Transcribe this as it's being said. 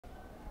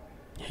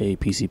Hey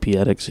PCP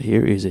addicts,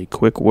 here is a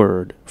quick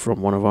word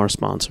from one of our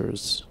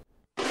sponsors.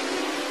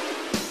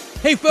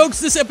 Hey folks,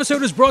 this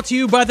episode is brought to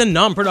you by the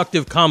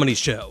Non-Productive Comedy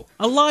Show,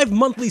 a live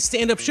monthly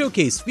stand-up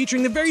showcase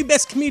featuring the very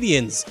best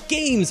comedians,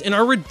 games, and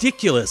our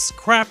ridiculous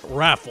crap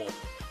raffle.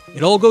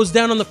 It all goes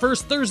down on the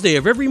first Thursday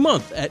of every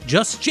month at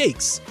Just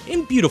Jake's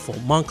in beautiful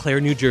Montclair,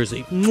 New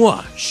Jersey.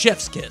 Mwah!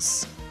 Chef's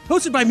kiss.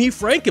 Hosted by me,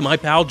 Frank, and my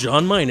pal,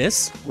 John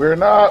Minus. We're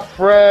not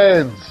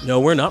friends. No,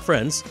 we're not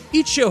friends.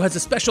 Each show has a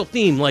special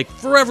theme like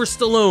Forever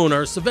Stallone,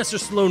 our Sylvester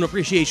Stallone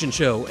Appreciation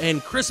Show,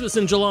 and Christmas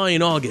in July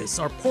and August,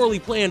 our poorly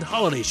planned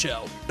holiday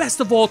show.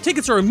 Best of all,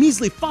 tickets are a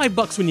measly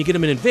 $5 when you get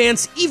them in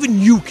advance. Even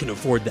you can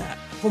afford that.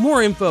 For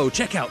more info,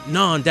 check out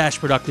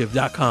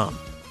non-productive.com.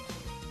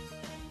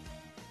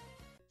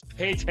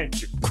 Pay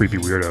attention. Creepy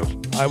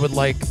weirdo. I would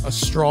like a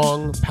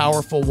strong,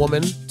 powerful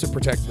woman to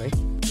protect me.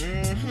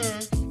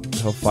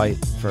 He'll fight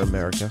for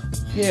America.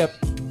 Hip,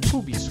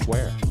 Poopy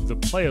Square. The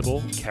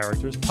Playable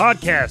Characters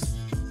Podcast.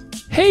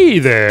 Hey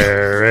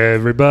there,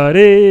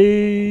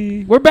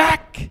 everybody. We're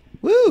back.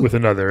 Woo! With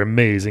another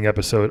amazing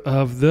episode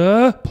of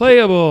The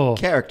Playable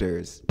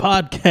Characters.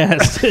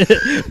 Podcast.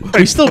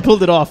 We still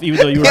pulled it off, even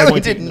though you were Yeah, we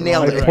pointing didn't in the nail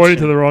wrong it. I direction. pointed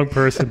to the wrong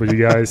person, but you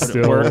guys But it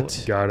still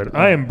worked. got it.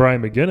 I am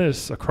Brian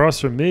McGinnis. Across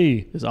from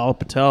me, There's Al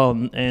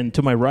Patel, and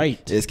to my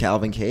right. Is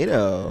Calvin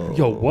Cato.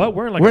 yo, what?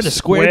 We're in like We're a in a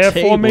square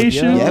table,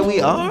 formation. yo. Yeah,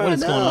 we are. What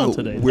is going on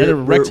today? We're At a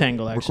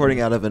rectangle, actually.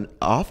 recording out of an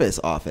office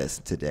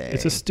today.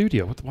 It's a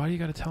studio. Why do you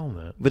got to tell them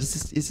that? But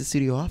it's a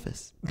studio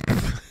office.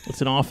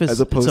 It's an office.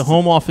 As It's opposed a to-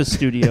 home office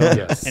studio,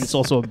 Yes. and it's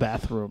also a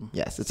bathroom.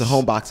 Yes, it's a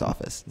home box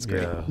office. It's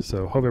great. Yeah.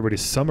 So hope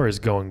everybody's summer is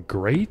going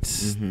great.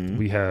 Mm-hmm.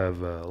 We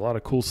have a lot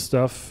of cool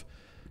stuff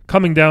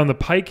coming down the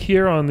pike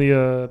here on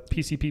the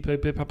PCP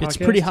podcast. It's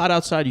pretty hot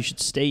outside. You should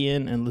stay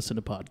in and listen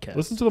to podcasts.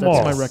 Listen to them That's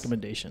all. my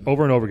recommendation.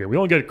 Over and over again. We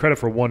don't get credit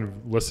for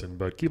one listen,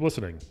 but keep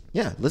listening.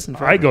 Yeah, listen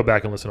for I go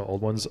back and listen to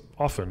old ones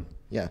often.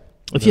 Yeah.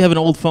 If you have an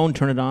old phone,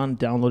 turn it on,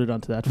 download it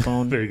onto that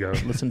phone. There you go.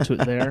 Listen to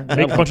it there.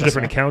 Make a bunch of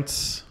different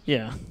accounts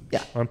Yeah.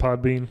 on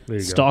Podbean. There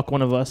you Stalk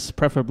one of us,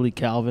 preferably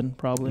Calvin,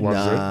 probably.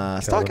 Loves it. Nah,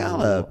 stalk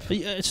Calvin.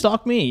 Alep.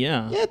 Stalk me,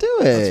 yeah. Yeah, do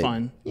it. That's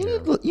fine. You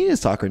need a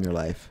stalker in your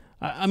life.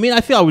 I mean,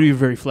 I feel I would be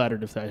very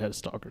flattered if I had a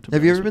stalker. To be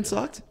Have you honest ever been with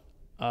stalked?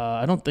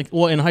 I don't think.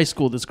 Well, in high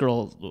school, this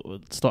girl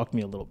stalked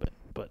me a little bit,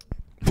 but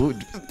Ooh,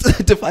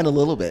 define a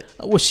little bit.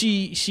 well,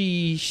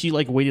 she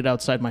like waited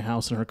outside my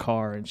house in her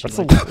car, and she That's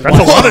like,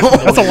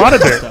 a lot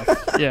of it. stuff.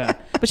 Yeah,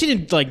 but she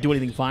didn't like do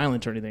anything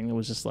violent or anything. It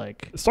was just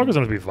like. Stalkers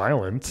don't have to be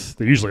violent.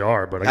 They usually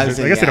are, but I I guess,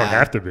 was I guess they don't yeah.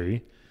 have to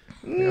be.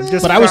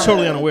 But I was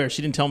totally unaware.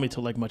 She didn't tell me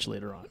till like much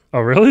later on.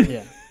 Oh, really?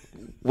 Yeah.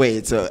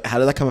 Wait, so how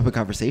did that come up in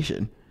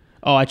conversation?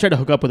 Oh, I tried to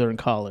hook up with her in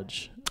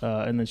college,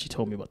 and then she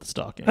told me about the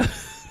stalking.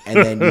 And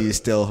then you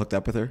still hooked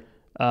up with her?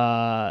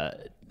 No,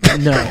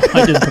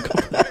 I didn't hook up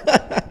with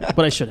her,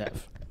 but I should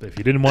have. If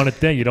you didn't want it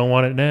then, you don't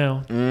want it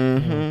now.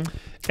 Mm-hmm.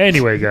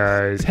 Anyway,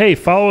 guys, hey,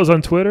 follow us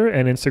on Twitter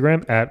and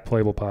Instagram at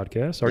Playable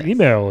Podcast. Our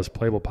email is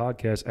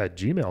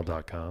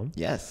playablepodcast@gmail.com.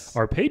 Yes.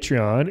 Our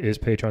Patreon is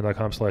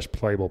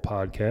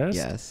patreon.com/playablepodcast.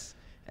 Yes.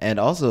 And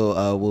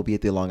also, we'll be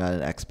at the Long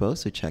Island Expo,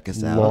 so check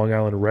us out. Long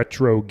Island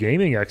Retro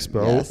Gaming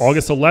Expo, Yes.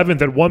 August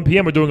 11th at 1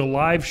 p.m. We're doing a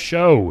live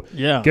show.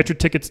 Yeah. Get your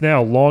tickets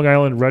now. Long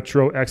Island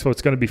Retro Expo.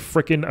 It's going to be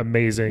freaking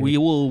amazing. We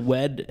will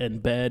wed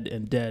and bed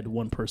and dead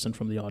one person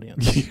from the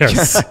audience.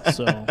 Yes.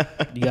 So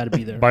you got to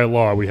be there. By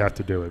law, we have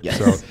to do it. Yes.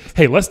 So,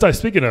 hey, let's dive.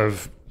 Speaking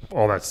of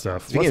all that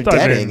stuff, Speaking let's of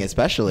dive deading, in.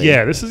 especially.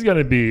 Yeah, this is going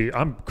to be.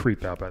 I'm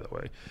creeped out, by the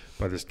way,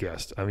 by this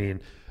guest. I mean,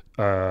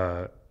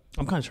 I'm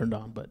kind of turned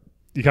on, but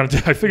you kind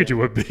of. I figured you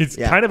would be. It's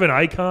Yeah. kind of an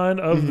icon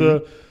of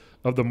the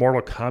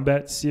Mortal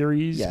Kombat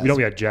series. Yes.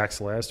 We had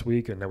Jax last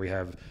week, and then we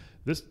have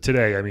this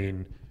today. I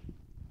mean,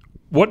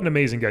 what an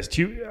amazing guest!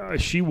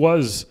 She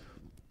was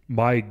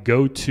my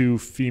go-to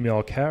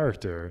female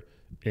character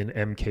in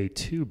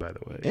MK2, by the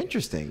way.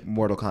 Interesting.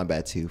 Mortal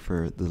Kombat 2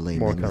 for the layman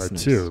Mortal Kombat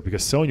listeners. 2,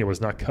 because Sonya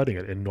was not cutting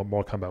it in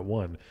Mortal Kombat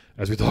 1,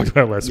 as we talked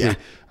about last week.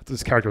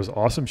 This character was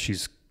awesome.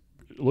 She's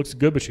looks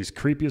good, but she's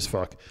creepy as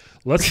fuck.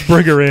 Let's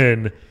bring her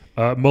in.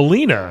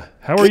 Mileena,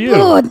 how are you?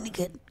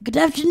 Good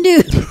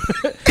afternoon.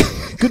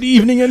 good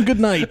evening and good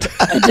night.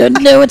 I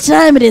don't know what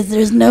time it is.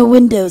 There's no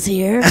windows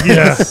here.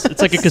 Yeah,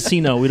 It's like a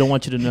casino. We don't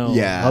want you to know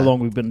Yeah. how long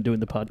we've been doing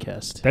the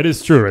podcast. that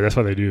is true. Right? That's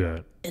why they do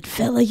that. It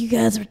felt like you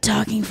guys were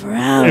talking for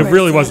hours. It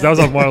really was. That was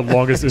one of the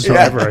longest intro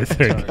ever, I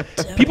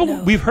think.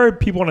 know. We've heard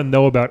people want to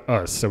know about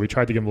us, so we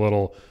tried to give them a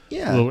little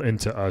Yeah.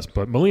 into us.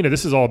 But Mileena,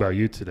 this is all about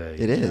you today.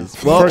 It is.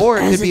 Well, First- or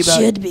it As could be it about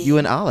should be. you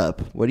and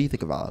Alep. What do you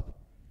think of Alep?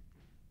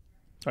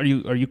 Are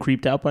you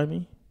creeped out by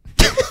me?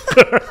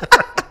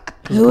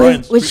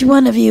 Which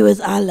one of you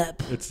is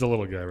Alep? It's the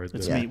little guy right there.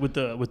 It's Yeah. me with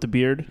the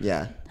beard.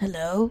 Yeah.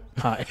 Hello?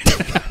 Hi.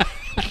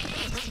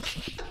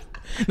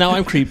 Now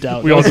I'm creeped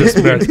out. We all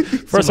just met.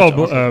 First So of all,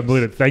 much awesome.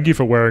 Mileena, thank you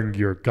for wearing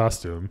your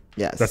costume.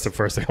 Yes. That's the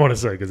first thing I want to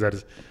say, because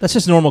That's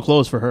just normal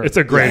clothes for her. it's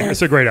a great Yes.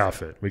 it's a great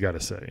outfit. We got to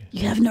say,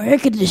 You have no air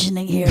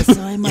conditioning here, so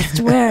I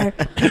must wear.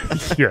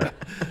 yeah,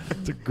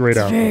 it's a great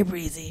It's very outfit.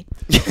 breezy.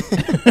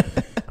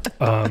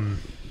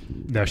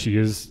 Now she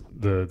is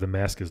the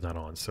mask is not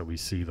on, so we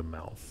see the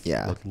mouth.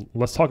 Yeah.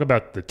 Let's talk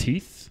about the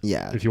teeth.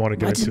 Yeah. If you want to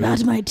get What into about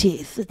it. my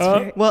teeth? It's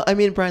very, Well, I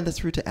mean, Brian,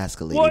 that's rude to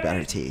ask a lady about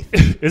her teeth.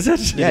 Is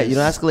it? Yeah, you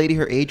don't ask a lady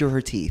her age or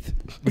her teeth.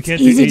 We it's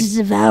can't easy do to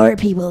devour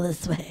people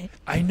this way.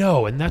 I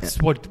know, and that's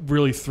what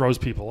really throws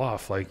people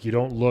off. Like, you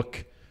don't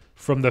look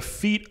from the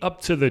feet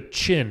up to the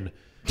chin.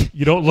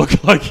 You don't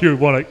look like you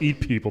want to eat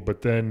people,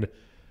 but then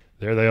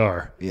there they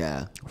are.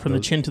 Yeah. From the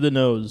chin to the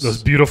nose.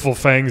 Those beautiful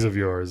fangs of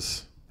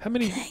yours. How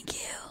many? Thank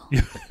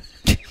you.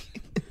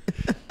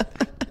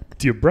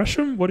 Do you brush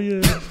them? What do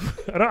you?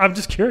 I'm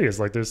just curious.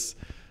 Like, there's.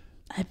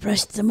 I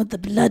brushed them with the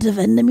blood of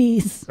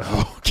enemies.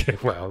 Oh, okay.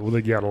 Wow. Well,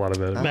 you got a lot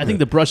of it. I mean, I think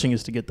the brushing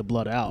is to get the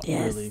blood out.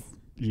 Yes. Really.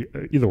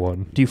 Either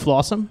one. Do you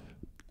floss them?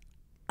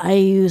 I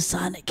use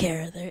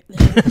Sonicare.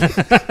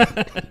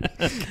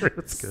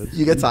 That's good.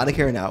 You get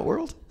Sonicare in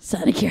Outworld?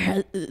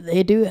 Sonicare,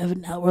 they do have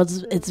an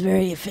Outworld. It's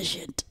very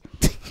efficient.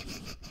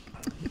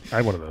 I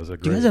have one of those. They're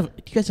Do you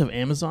great. guys have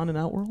Amazon in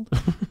Outworld?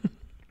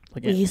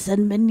 Like, We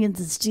send minions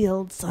and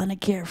steal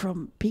Sonicare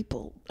from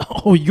people.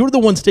 oh, you're the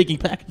ones taking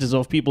packages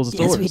off people's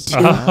Yes, stores. we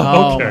do.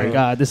 Oh Okay. my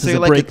God, this So is you're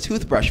a like break. the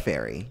toothbrush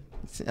fairy.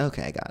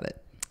 Okay, I got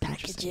it.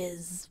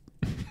 Packages.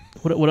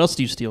 What else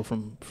do you steal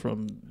from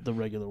the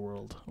regular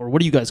world, or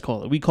what do you guys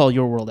call it? We call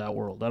your world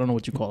Outworld. I don't know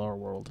what you call our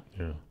world.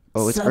 Yeah.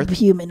 Oh, it's Earth.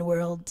 Subhuman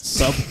world.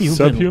 Subhuman.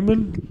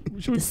 Subhuman?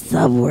 The Should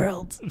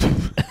subworld.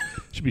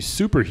 be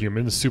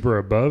superhuman, super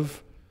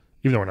above,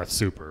 even though we're not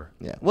super.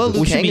 Yeah. Well, We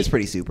Liu should Kang be- is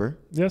pretty super.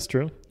 Yeah, that's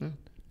true.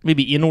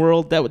 Maybe in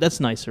world. That's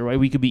nicer, right?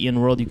 We could be in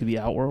world. You could be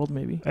Outworld,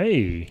 maybe.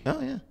 Hey, Oh,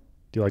 yeah.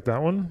 do you like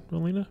that one,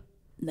 Mileena?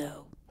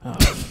 No. Oh.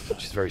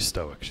 She's very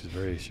stoic. She's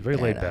very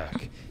laid no.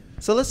 back.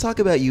 So let's talk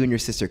about you and your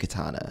sister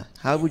Katana.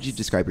 How would you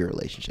describe your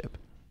relationship?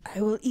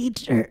 I will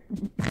eat her.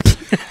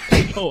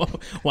 Oh,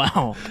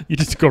 wow. You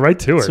just go right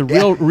to It's a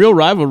it. real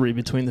rivalry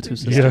between the two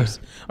sisters.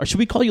 Or should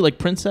we call you like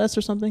princess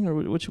or something, or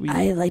what should we?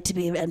 I like to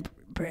be an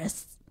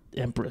empress.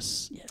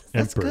 Empress. Yes.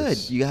 That's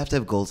Empress. good. You have to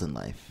have goals in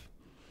life.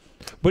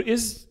 But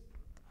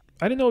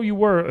I didn't know you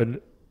were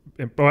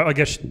well, I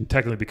guess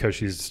technically because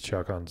she's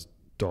Shao Kahn's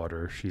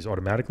daughter, she's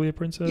automatically a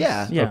princess?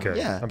 Yeah. Yeah. Okay.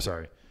 Yeah. I'm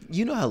sorry.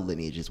 You know how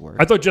lineages work.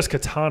 I thought just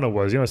Katana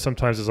was. You know,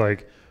 sometimes it's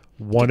like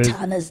one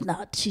Katana's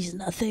not. She's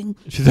nothing.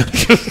 She's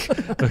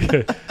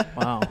okay.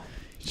 Wow.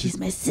 She's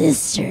my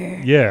sister.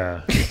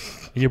 Yeah.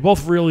 And you're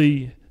both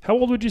really. How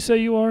old would you say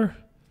you are?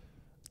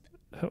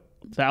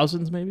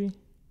 Thousands, maybe.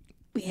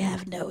 We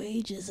have no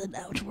ages in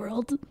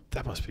Outworld.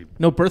 That must be.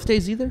 No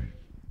birthdays either.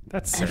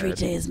 That's sad. Every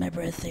day is my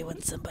birthday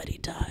when somebody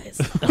dies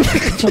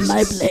from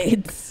my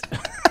blades.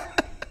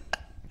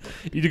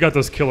 You got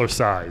those killer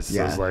size,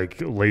 Yeah. those like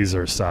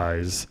laser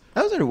size.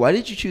 I was wondering, why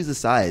did you choose the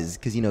size?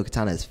 Because, you know,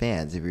 Katana has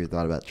fans. Have you ever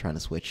thought about trying to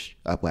switch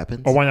up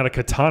weapons? Or why not a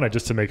katana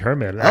just to make her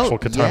mad? An actual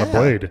katana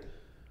yeah.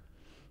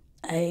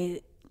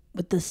 blade.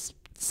 With the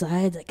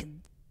sides, I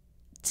can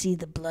see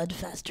the blood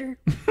faster.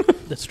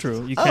 That's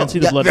true. You Oh, can't see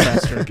the yeah. blood I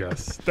faster.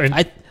 guess. And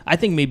I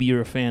think maybe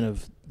you're a fan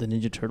of the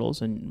Ninja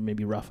Turtles and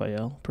maybe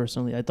Raphael.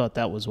 Personally, I thought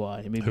that was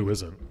why. Maybe. who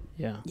isn't?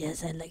 Yeah.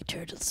 Yes, I like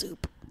turtle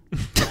soup. You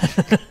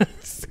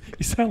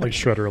sound like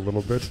Shredder a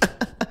little bit.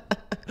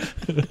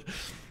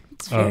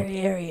 It's very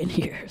airy in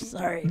here.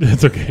 Sorry.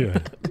 It's okay.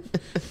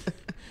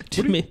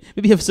 Yeah.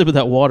 Maybe have a sip of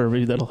that water.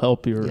 Maybe that'll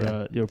help your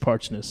Yeah. your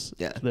parchness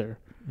Yeah. there.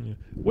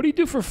 What do you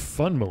do for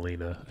fun,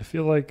 Mileena? I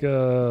feel like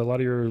a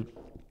lot of your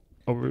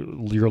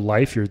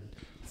life, your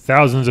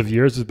thousands of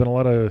years, there's been a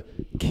lot of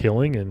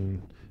killing.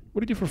 And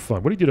what do you do for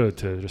fun? What do you do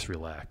to just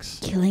relax?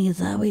 Killing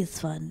is always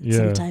fun. Yeah.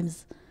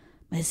 Sometimes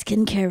my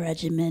skincare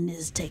regimen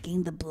is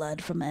taking the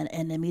blood from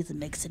enemies and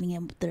mixing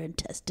it with their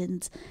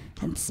intestines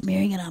and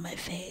smearing it on my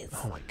face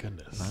Oh my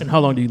goodness! And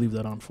how long do you leave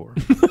that on for?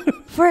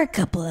 for a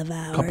couple of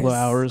hours. A couple of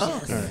hours,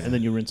 Yes. All right, and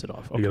then you rinse it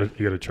off. Okay. You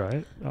gotta try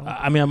it.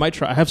 I mean, I might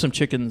try. I have some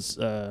chickens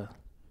in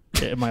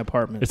my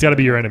apartment. It's got to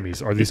be your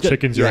enemies. Are these It's got-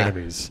 chickens your Yeah.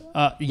 enemies?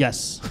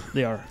 Yes,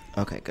 they are.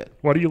 Okay, good.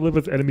 Why do you live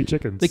with enemy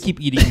chickens? They keep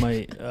eating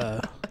my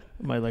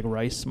my like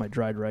rice, my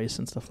dried rice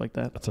and stuff like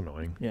that. That's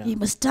annoying. Yeah. You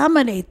must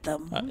dominate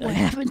them. Why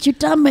haven't you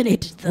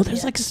dominated them? Well,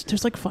 there's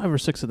like 5 or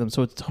 6 of them,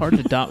 so it's hard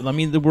to dominate. I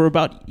mean, we're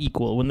about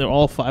equal. When they're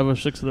all 5 or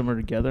 6 of them are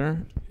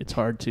together, it's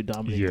hard to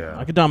dominate. Yeah. them.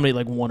 I could dominate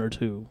like 1 or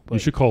 2. But You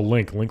should call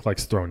Link. Link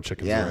likes throwing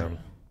chickens Yeah. around.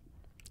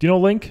 Do you know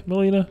Link,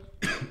 Mileena?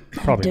 I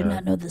Probably did not.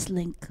 not know this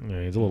link.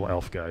 Yeah, he's a little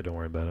elf guy. Don't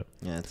worry about it.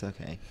 Yeah, it's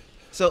okay.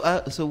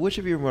 So which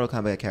of your Mortal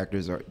Kombat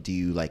characters do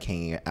you like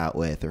hanging out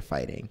with or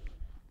fighting?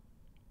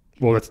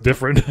 Well, that's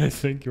different. I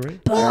think you're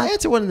right. Well,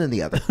 answer one and then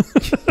the other.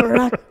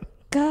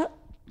 Baraka.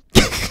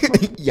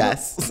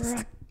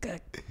 Yes.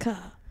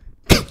 Baraka.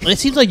 it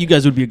seems like you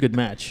guys would be a good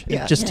match.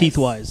 Yeah. Just Yes. teeth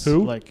wise.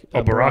 Who? Like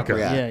Oh, Baraka.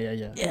 Yeah, Yeah.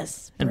 yeah.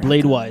 Yes. And Baraka.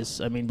 blade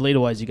wise, I mean, blade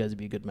wise, you guys would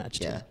be a good match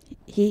too. Yeah.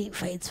 He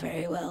fights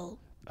very well.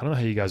 I don't know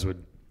how you guys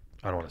would.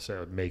 I don't want to say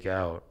would make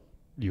out.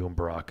 You and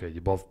Baraka.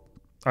 You both.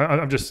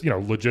 I'm just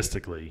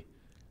logistically.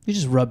 You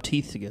just rub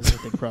teeth together, I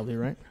think, probably,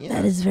 right? Yeah.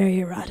 That is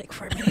very erotic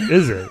for me.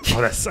 Is it?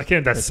 Oh, that's I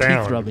can't. That The teeth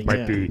sound rubbing, might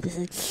yeah. be. This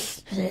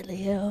is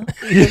really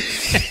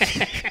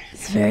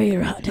it's very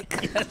erotic.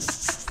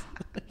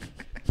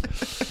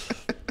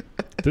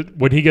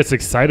 When he gets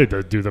excited,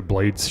 do the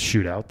blades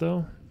shoot out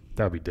though?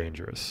 That would be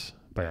dangerous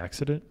by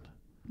accident.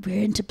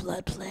 We're into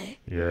blood play.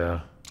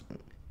 Yeah.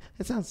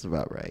 That sounds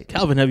about right.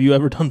 Calvin, have you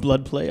ever done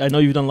blood play? I know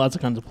you've done lots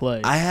of kinds of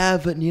play. I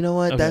have, but you know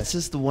what? Okay. That's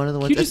just one of the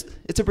ones.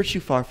 It's a bridge too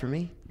far for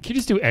me. Can you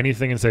just do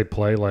anything and say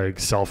play, like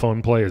cell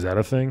phone play? Is that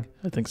a thing?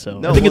 I think so.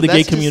 No, I think in the well, gay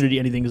that's just- community,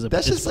 anything is a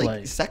That's just play.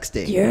 like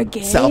sexting. You're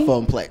gay? Cell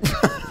phone play.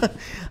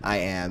 I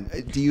am.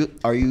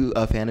 Are you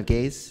a fan of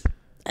gays?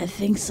 I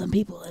think some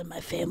people in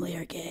my family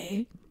are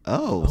gay.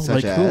 Oh, like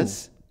such who?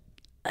 as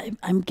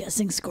I'm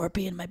guessing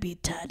Scorpion might be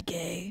tad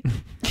gay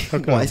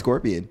why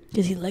Scorpion?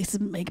 because he likes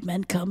to make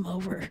men come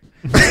over.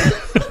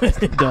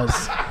 It does.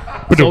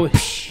 So,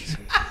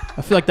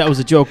 I feel like that was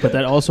a joke, but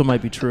that also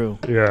might be true.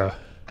 Yeah.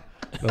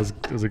 That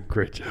was a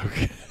great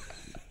joke.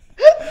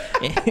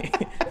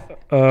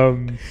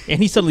 And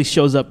he suddenly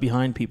shows up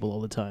behind people all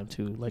the time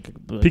too, like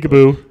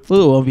Peekaboo.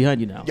 Ooh, I'm behind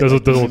you now. There's a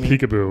little You know what I mean?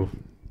 peekaboo.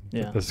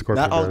 Yeah. The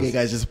Scorpion Not all does. gay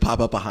guys just pop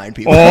up behind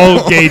people.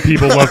 All gay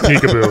people love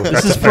peekaboo.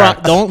 That's This is a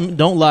fact.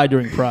 don't lie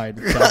during Pride.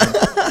 Calvin.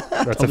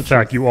 That's a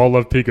fact. You all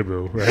love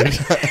peekaboo,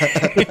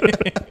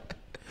 right?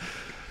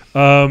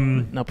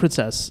 Now,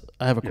 Princess,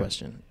 I have a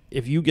question.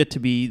 If you get to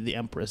be the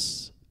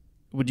Empress,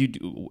 do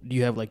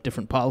you have like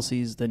different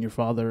policies than your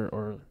father,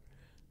 or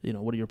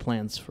what are your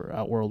plans for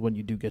Outworld when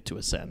you do get to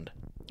ascend?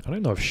 I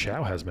don't know if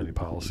Shao has many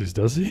policies,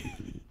 does he?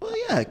 Well,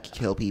 yeah,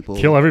 kill people.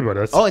 Kill everybody.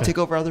 That's, and take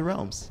over other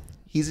realms.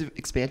 He's an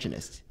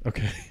expansionist.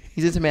 Okay.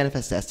 He's into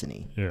Manifest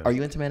Destiny. Yeah. Are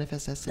you into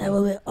Manifest Destiny? That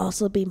will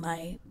also be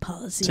my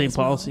policy. Same as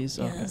well. policies?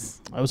 Yes.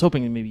 Okay. I was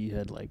hoping maybe you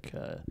had like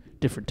a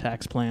different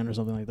tax plan or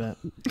something like that.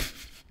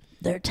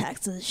 Their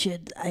taxes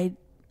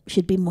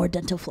should be more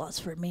dental floss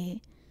for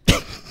me.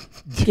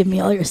 Give me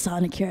all your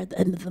Sonicare at the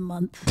end of the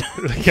month,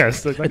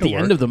 Yes. That At the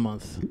end of the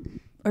month.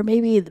 or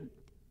maybe the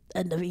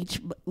end of each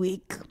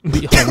week.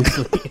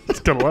 It's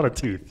got a lot of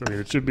teeth. I mean,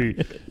 it should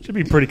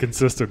be pretty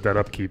consistent, that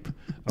upkeep,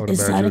 I would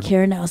Is imagine.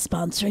 Sonicare now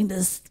sponsoring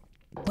this?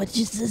 What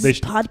is this They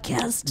sh-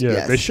 podcast? Yeah,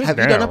 Yes. they should Have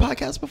now. you done a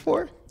podcast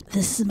before?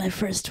 This is my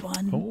first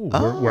one.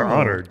 We're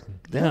honored.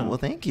 Yeah. Well,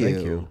 thank you.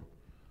 Thank you.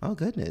 Oh,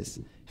 goodness.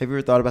 Have you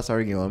ever thought about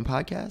starting your own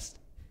podcast?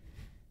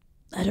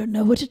 I don't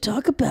know what to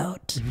talk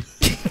about.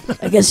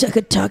 I guess I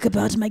could talk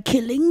about my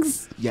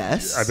killings.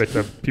 Yes. I bet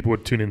that people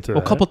would tune into Well,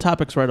 a that. couple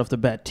topics right off the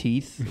bat: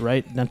 teeth,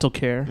 right? Dental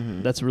care.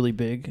 That's really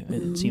big.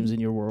 It seems in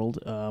your world.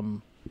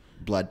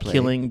 Blood play.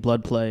 Killing,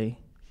 blood play.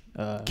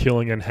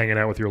 Killing and hanging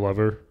out with your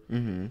lover,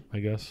 I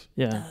guess.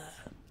 Yeah.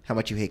 How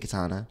much you hate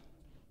Katana?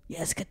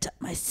 Yes,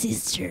 my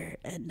sister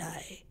and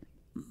I.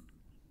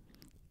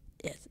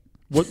 Yes.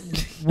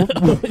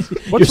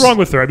 What's wrong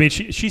with her? I mean,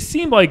 she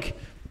seemed like,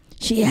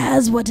 She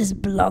has what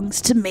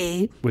belongs to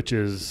me. which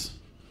is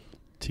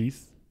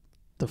teeth.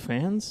 The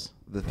fans?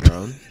 The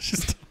throne?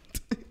 Just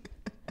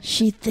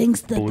She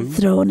thinks that Blue? the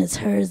throne is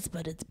hers,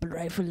 but it's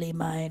rightfully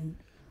mine.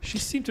 she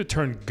seemed to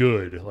turn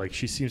good. Like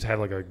she seems to have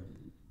like a.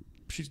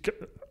 She's got,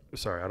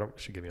 sorry, I don't.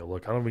 She gave me a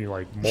look. I don't mean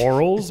like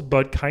morals,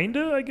 but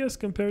kinda, I guess,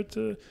 compared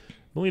to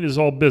Mileena's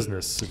all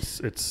business.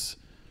 It's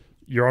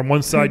you're on one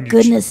Her side. And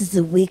goodness is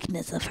a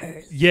weakness of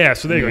hers. yeah,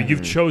 so there you go.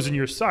 You've chosen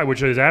your side,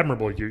 which is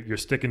admirable. You're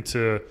sticking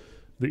to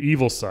the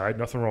evil side.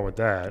 Nothing wrong with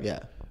that. Yeah.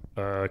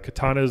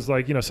 Katana is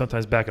like,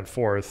 sometimes back and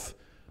forth.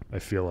 I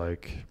feel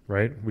like,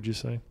 right? Would you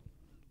say?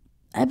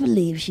 I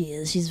believe she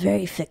is. She's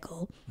very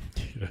fickle.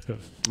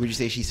 Would you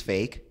say she's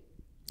fake?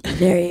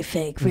 Very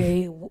fake.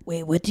 Wait,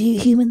 what do you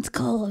humans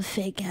call a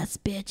fake ass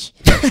bitch?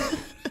 Is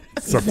that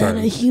a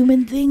Sometimes.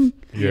 human thing?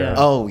 Yeah.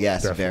 Oh,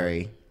 yes,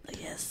 Definitely.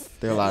 very. Yes.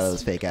 There are a lot of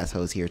those fake ass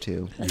hoes here,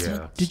 too.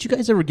 Yeah. Did you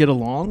guys ever get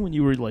along when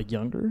you were like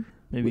younger?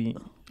 Maybe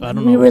I don't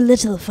When know. we were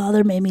little,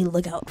 father made me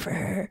look out for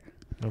her.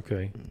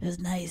 Okay. It was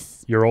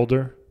nice. You're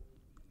older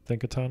than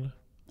Katana?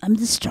 I'm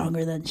just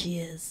stronger than she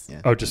is.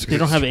 Yeah. Oh, just They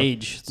don't have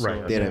age. So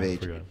Right. They don't Yeah, have age.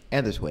 forgot.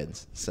 And they're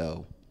twins,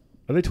 so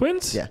Are they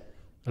twins? yeah.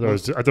 I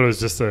thought it was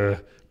just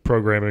a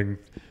programming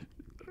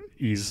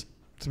ease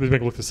to make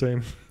it look the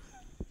same.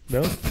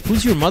 No?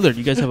 Who's your mother? Do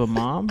you guys have a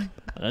mom?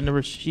 I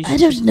never. I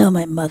don't know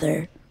my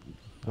mother.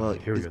 Well,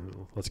 Here we go.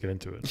 Let's get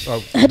into it.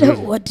 Oh, I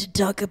don't want to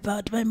talk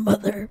about my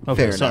mother.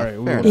 Okay, Fair sorry.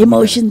 enough, fair enough.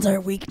 Emotions are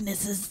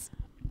weaknesses.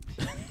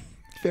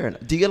 Fair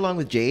enough. Do you get along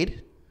with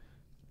Jade?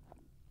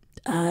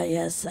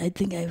 Yes, I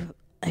think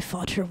I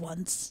fought her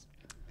once.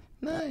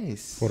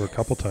 Nice. Fought her a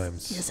couple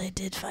times. Yes, I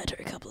did fight her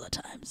a couple of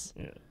times.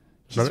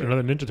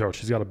 Another Ninja Turtle.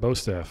 She's got a bow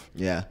staff.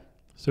 Yeah.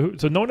 So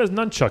no one has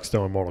nunchucks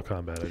though in Mortal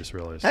Kombat. I just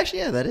realized. Actually,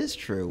 yeah, that is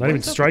true. Not even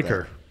What's up with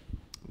Striker.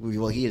 that?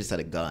 Well, he just had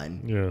a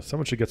gun. Yeah,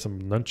 someone should get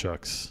some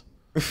nunchucks.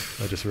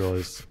 I just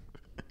realized.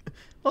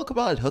 Well,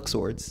 Kabbalah had hook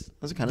swords.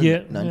 Those are kind of Yeah,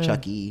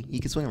 nunchucky. You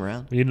can swing them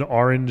around. We need an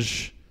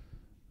orange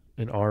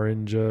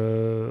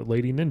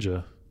lady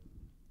ninja.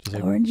 Just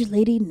like- Orange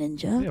Lady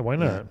Ninja. yeah, why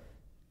not?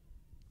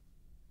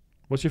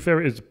 What's your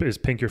favorite? Is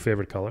pink your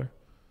favorite color?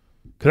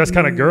 Because that's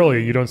kind of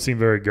girly. You don't seem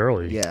very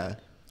girly. Yeah.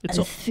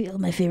 I feel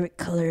my favorite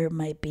color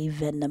might be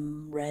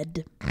Venom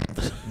Red.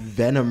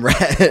 Venom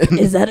Red.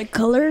 Is that a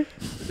color?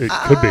 It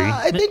could be.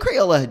 I think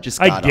Crayola just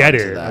I got get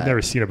onto it. that. I've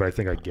never seen it, but I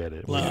think I get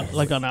it.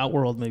 Like on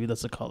Outworld, maybe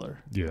that's a color.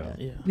 Yeah.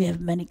 Yeah. We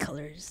have many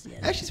colors. Yeah.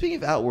 Actually, speaking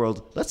of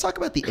Outworld, let's talk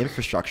about the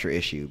infrastructure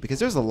issue because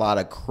there's a lot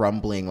of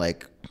crumbling,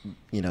 like,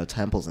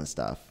 temples and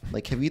stuff.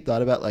 Like, have you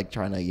thought about like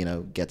trying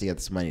to, get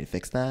together some money to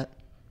fix that?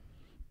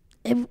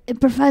 It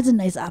provides a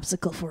nice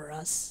obstacle for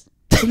us.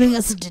 Something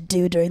else to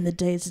do during the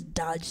day is to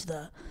dodge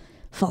the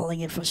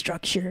falling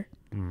infrastructure.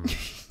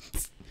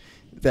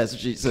 That's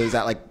what so is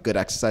that like good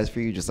exercise for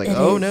you? Just like, It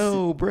oh is.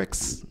 no,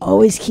 bricks.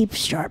 Always keep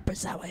sharp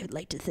is how I would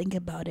like to think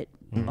about it.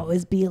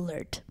 Always be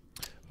alert.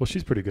 Well,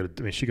 she's pretty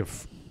good. She can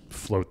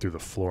float through the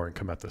floor and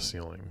come out the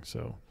ceiling.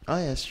 So Oh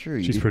yeah, that's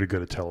true. she's pretty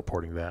good at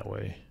teleporting that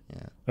way.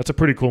 Yeah. That's a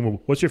pretty cool move.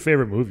 What's your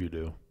favorite move you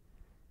do?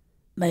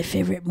 My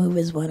favorite move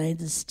is when I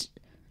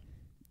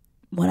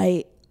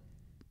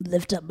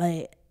lift up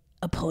my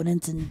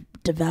opponents and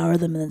devour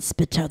them and then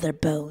spit out their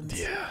bones.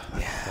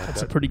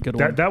 That's a pretty good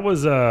one. That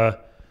was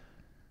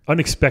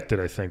unexpected,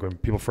 I think, when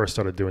people first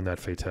started doing that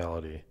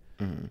fatality.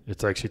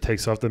 It's like she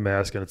takes off the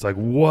mask and it's like,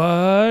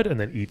 what? And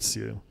then eats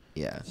you.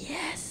 Yeah.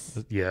 Yes.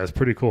 Yeah, it's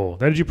pretty cool.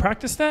 Now, did you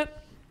practice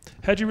that?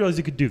 How'd you realize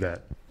you could do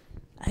that?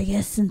 I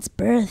guess since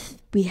birth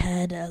we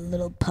had a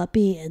little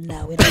puppy and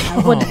now we don't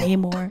have one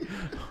anymore.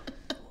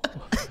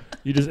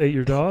 You just ate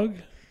your dog?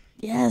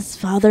 Yes,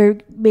 father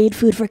made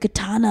food for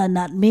Katana,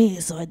 not me,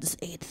 so I just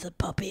ate the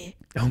puppy.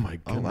 Oh, my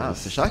goodness. Oh wow.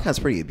 So Shao Kahn's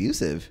pretty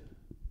abusive.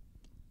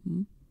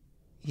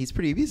 He's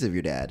pretty abusive,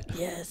 your dad.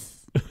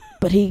 Yes.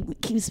 But he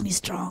keeps me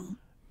strong.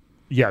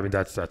 Yeah, I mean,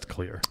 that's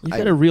clear. You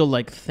got a real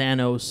like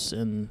Thanos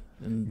and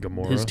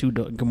Gamora? his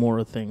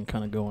Gamora thing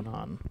kind of going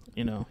on,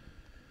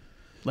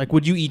 Like,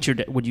 would you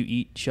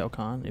eat Shao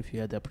Kahn if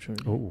you had the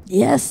opportunity? Oh,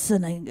 Yes,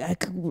 and I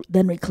could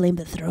then reclaim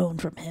the throne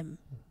from him.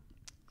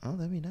 Oh,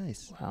 that'd be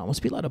nice. Wow,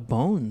 must be a lot of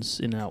bones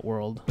in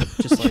Outworld.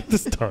 Just like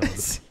just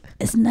tons.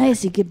 It's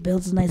nice. You could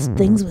build nice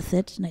things with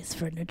it. Nice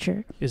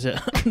furniture. is it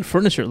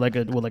furniture like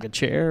a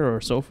chair or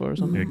a sofa or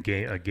something?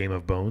 A game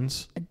of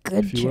bones. A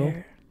good If you will.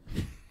 chair.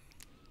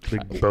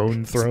 Big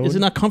bone throne. Is it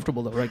not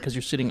comfortable though, right? Because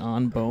you're sitting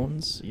on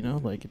bones,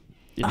 like.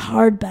 A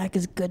hard back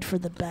is good for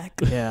the back.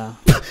 Yeah,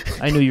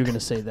 I knew you were gonna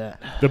say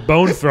that. The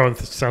bone throne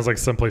sounds like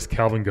someplace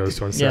Calvin goes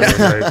to on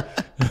Saturday night.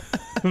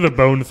 The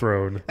bone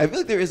throne. I feel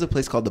like there is a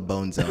place called the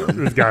Bone Zone.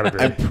 There's gotta be.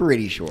 I'm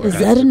pretty sure. Is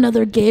that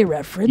another gay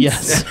reference?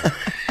 Yes.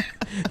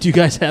 Do you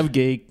guys have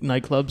gay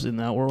nightclubs in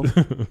that world?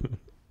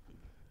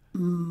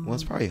 Well,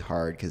 it's probably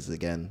hard because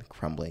again,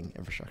 crumbling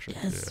infrastructure.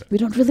 Yes. We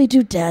don't really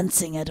do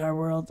dancing at our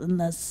world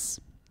unless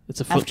It's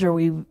a after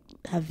we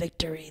have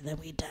victory, then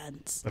we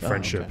dance. A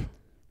friendship. okay.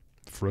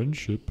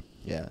 Friendship.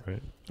 Yeah.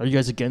 Right. Are you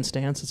guys against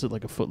dance? Is it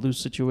like a footloose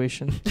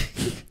situation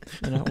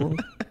in that world?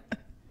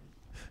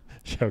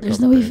 Shao There's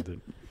Kahn no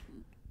abandoned.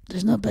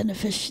 There's no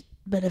benefits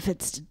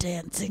to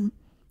dancing.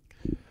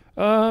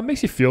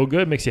 Makes you feel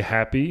good. Makes you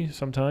happy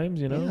sometimes,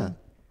 Yeah.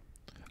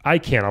 I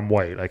can't. I'm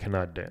white. I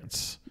cannot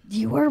dance.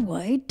 You are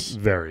white.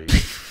 Very.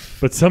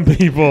 But some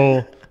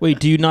people... Wait,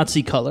 do you not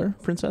see color,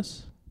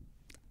 princess?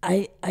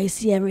 I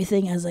see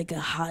everything as like a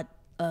hot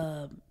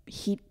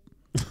heat.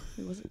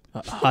 What was it?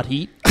 Hot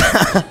heat,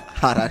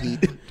 Hot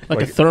heat.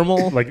 like a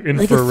thermal, Like Like a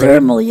infrared.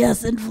 thermal,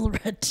 yes,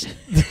 infrared.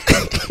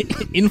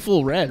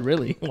 infrared.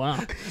 Really? Wow. I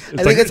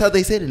think that's how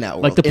they say it in that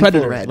world. Like the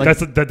Predator, Infrared.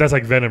 like- That's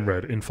like Venom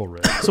red,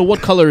 infrared. So,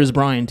 what color is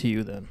Brian to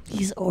you then?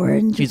 He's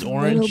orange. He's with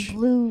orange. Little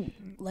blue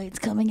lights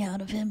coming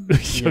out of him.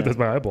 Yeah. That's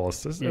my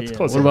eyeballs. That's Yeah.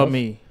 close What about enough.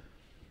 me?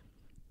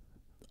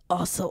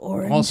 Also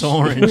orange. Also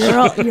orange. You're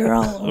all We're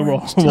all,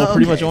 orange. well,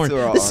 pretty Okay, much so orange.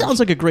 we're all This orange. sounds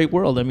like a great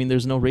world. I mean,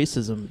 there's no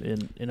racism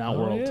in our Oh,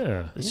 world.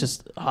 yeah. It's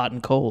just hot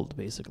and cold,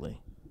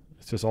 basically.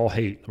 It's just all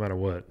hate, no matter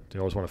what. They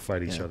always want to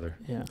fight each Yeah. other.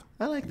 Yeah.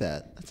 I like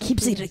that. That sounds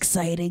Keeps pretty it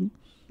exciting.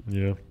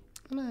 Yeah.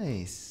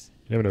 nice.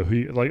 You never know who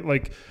you,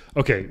 like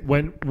okay,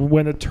 when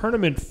the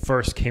tournament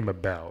first came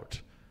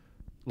about,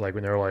 like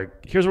when they were like,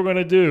 here's what we're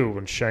gonna do,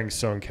 when Shang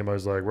Tsung came out, I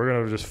was like, we're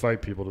gonna just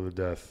fight people to the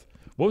death.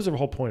 What was the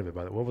whole point of it?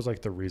 By it? What was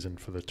like the reason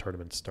for the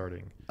tournament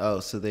starting? Oh,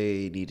 so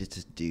they needed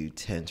to do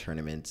 10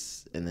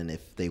 tournaments, and then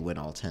if they win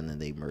all 10, then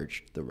they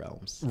merged the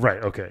realms.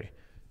 Right, okay.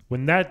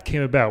 When that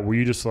came about, were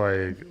you just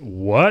like,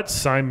 what?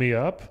 Sign me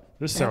up?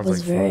 This That sounds was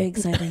like very fun.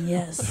 exciting,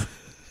 yes.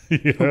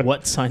 Yeah.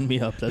 What? Sign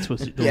me up. That's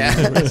what.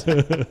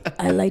 Yeah.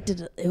 I liked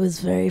it. It was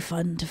very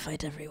fun to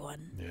fight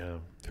everyone. Yeah.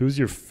 Who's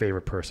your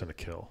favorite person to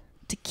kill?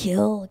 To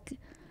kill,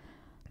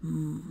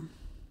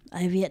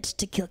 I've yet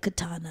to kill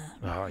Katana.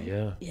 Oh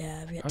yeah. Yeah,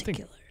 I've yet I to think-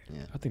 kill her.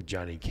 I think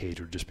Johnny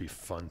Cage would just be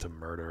fun to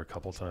murder a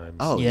couple times.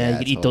 Oh, yeah, you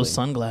could eat those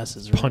totally.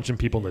 sunglasses. Right? Punching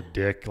people in the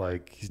dick,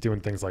 like he's doing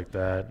things like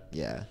that.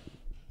 Yeah.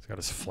 He's got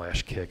his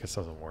flash kick. This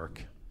doesn't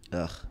work.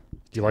 Ugh.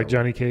 Do you like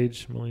Johnny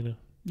Cage, Mileena?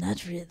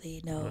 Not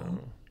really, no.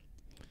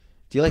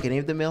 Do you like any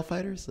of the male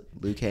fighters?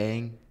 Liu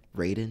Kang,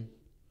 Raiden?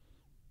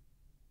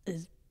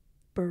 Is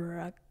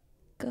Baraka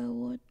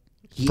what?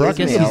 He Brock I is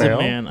guess male. he's a male?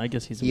 man. I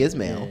guess he's a He is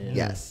man. male. Yeah, yeah.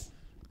 Yes.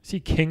 Is he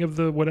king of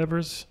the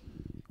whatevers?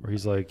 Or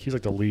he's like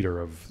the leader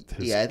of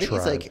his Yeah, I think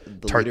he's tribe.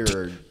 like the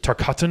leader.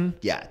 Tarkatan?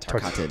 Yeah,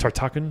 Tarkatan.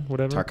 Tarkatan,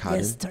 whatever. Tarkatan.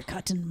 Yes,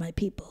 Tarkatan, my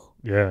people.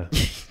 Yeah.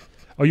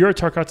 Oh, you're a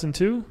Tarkatan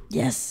too?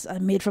 Yes,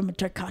 I'm made from a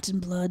Tarkatan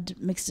blood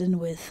mixed in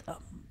with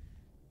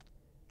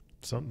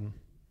Something.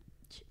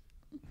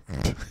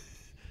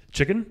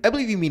 Chicken? I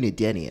believe you mean a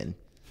Denian.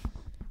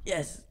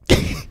 yes.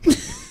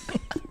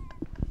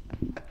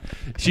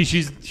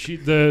 She's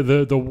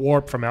the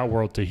warp from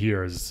Outworld to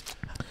here is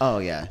Oh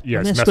yeah. yeah.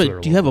 Let me It's ask messing you, with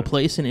her do you have a little bit.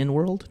 place in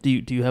Inworld?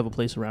 Do you have a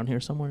place around here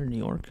somewhere in New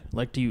York?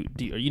 Like, do you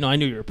I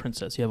know you're a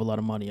princess. You have a lot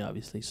of money,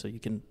 obviously, so you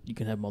can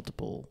have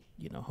multiple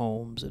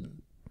homes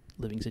and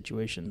living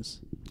situations.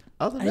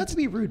 Although not to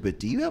be rude, but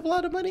do you have a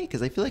lot of money?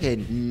 Because I feel like I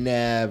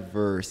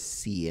never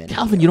see any.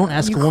 Calvin, you don't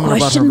ask You a woman about her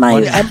question my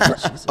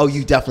money. Oh,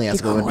 you definitely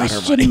ask a woman about her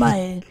question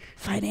money. my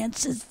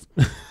finances.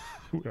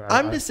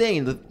 I'm just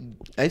saying that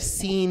I've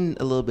seen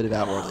a little bit of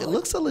Outworld. It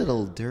looks a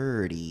little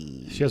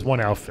dirty. She has one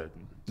outfit.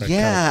 That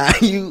Yeah,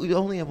 you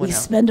only have one We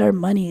outfit. spend our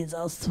monies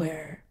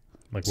elsewhere.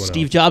 Like what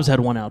Steve Jobs had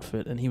one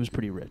outfit, and he was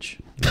pretty rich.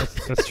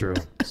 That's true.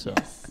 So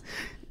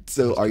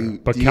So are you?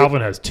 But do you-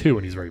 Calvin has two,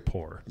 and he's very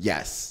poor.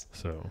 Yes.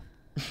 So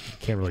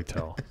can't really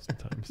tell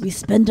sometimes. We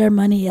spend our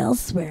money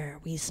elsewhere.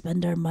 We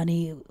spend our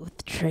money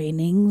with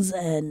trainings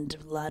and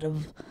a lot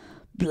of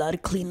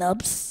blood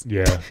cleanups.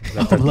 Yeah,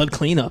 blood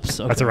cleanups.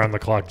 Okay. that's around the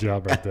clock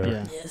job right there.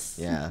 Yeah. Yes.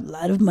 Yeah. A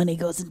lot of money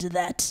goes into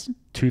that.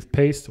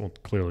 Toothpaste? Well,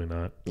 clearly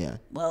not. Yeah.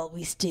 Well,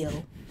 we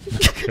steal.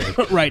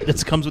 Right.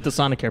 That comes with the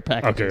Sonicare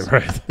Okay, packages.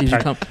 right.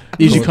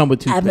 These come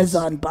with toothpaste.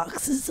 Amazon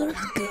boxes are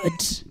good.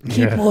 Keep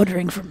Yeah.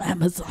 ordering from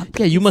Amazon.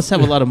 Yeah, you must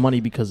have a lot of money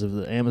because of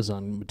the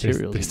Amazon They,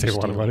 materials. they that save you a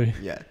lot of steal. money.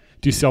 Yeah.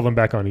 Do you sell them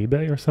back on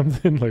eBay or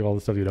something? Like all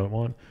the stuff you don't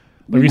want?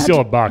 Like We're if you not- steal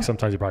a box,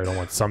 sometimes you probably don't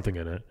want something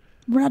in it.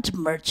 We're not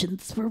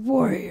merchants. We're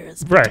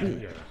warriors. Right.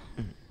 We-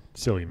 Yeah.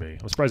 Silly me.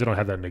 I'm surprised I don't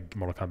have that in a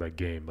Mortal Kombat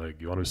game. Like,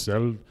 you want to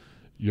sell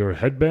your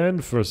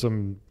headband for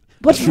some...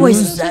 What voice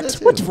is Yeah, that?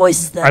 too. What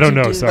voice is that? I don't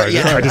you know. do? Sorry.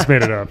 Yeah. I just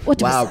made it up.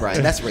 What Wow, was that?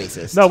 Brian, that's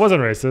racist. No, it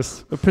wasn't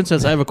racist.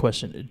 Princess, I have a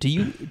question.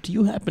 Did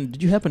you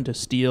happen to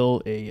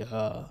steal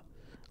a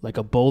like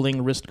a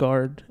bowling wrist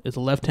guard? It's a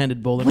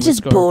left-handed bowling What wrist is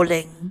guard.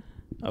 bowling?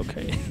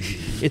 Okay.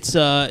 It's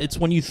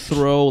when you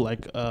throw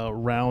like a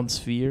round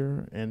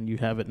sphere and you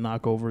have it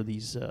knock over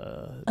these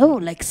Oh,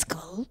 like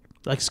skull.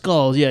 like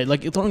skulls. Yeah,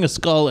 like you're throwing a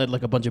skull at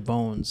like a bunch of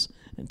bones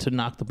and to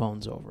knock the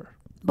bones over.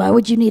 Why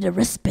would you need a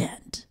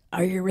wristband?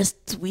 Are your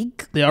wrists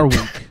weak? They are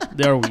weak.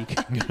 They are weak.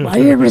 Why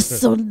are your wrists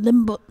so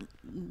limbo?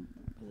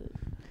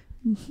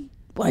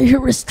 Why are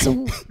your wrists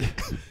so?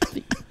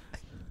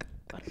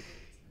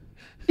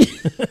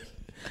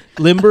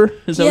 Limber?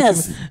 Is that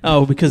Yes. what you mean?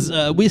 Oh, because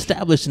we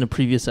established in a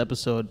previous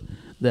episode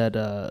that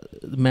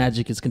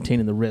magic is contained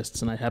in the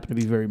wrists, and I happen to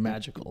be very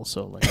magical.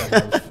 So, like, I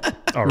have,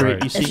 All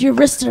right. you see, If your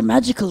wrists are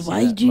magical,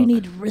 why that? do you Look.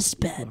 need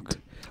wristband?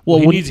 well,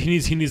 he when,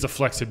 needs the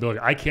flexibility.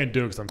 I can't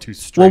do it because I'm too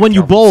straight. well, when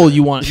you Calvin bowl,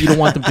 said. you don't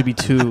want them to be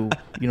too.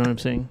 You know what I'm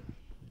saying?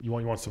 you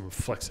want some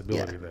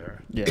flexibility Yeah.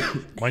 there. Yeah.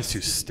 Mine's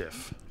too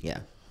stiff. Yeah.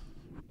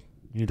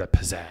 You need that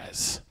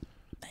pizzazz.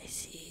 I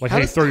see. Like How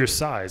how you does- throw your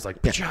size, like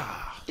Yeah.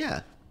 pshaw.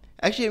 Yeah.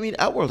 Actually, I mean,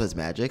 Outworld has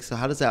magic. So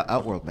how does that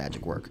Outworld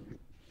magic work?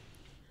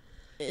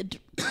 It,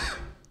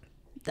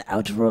 the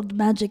outworld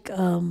magic.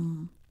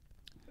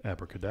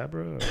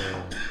 Abracadabra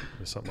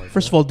or something like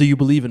First that. of all, do you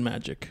believe in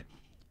magic?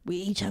 We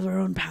each have our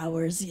own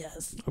powers.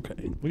 Yes. Okay.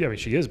 Well, yeah, I mean,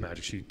 she is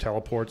magic. She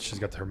teleports. She's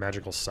got her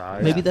magical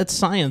size. Maybe that's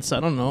science. I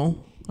don't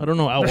know. I don't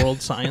know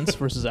Outworld science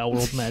versus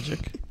Outworld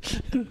magic.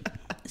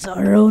 It's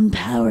our own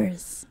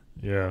powers.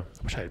 Yeah.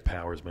 I wish I had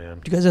powers, man.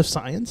 Do you guys have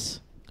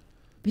science?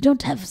 We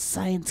don't have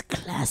science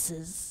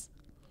classes.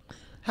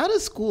 How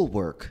does school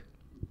work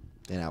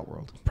in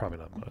Outworld? Probably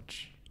not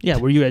much. Yeah.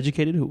 Were you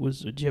educated?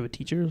 Did you have a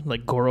teacher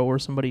like Goro or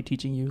somebody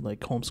teaching you, like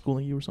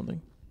homeschooling you or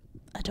something?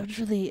 I don't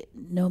really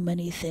know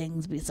many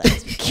things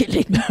besides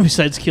killing.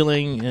 Besides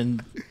killing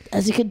and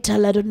As you can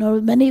tell, I don't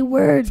know many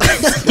words.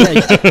 yeah, you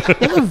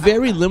have a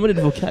very limited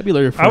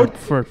vocabulary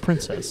for a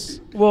princess.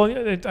 Well,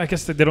 yeah, I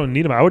guess they don't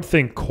need him. I would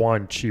think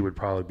Quan Chi would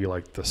probably be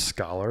like the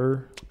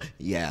scholar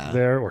Yeah.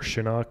 there, or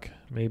Shinnok,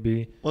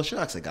 maybe. Well,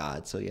 Shinnok's a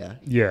god, so yeah.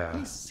 Yeah.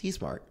 He's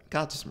smart.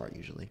 Gods are smart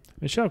usually.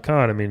 And Shao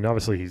Kahn, I mean,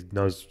 obviously he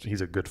knows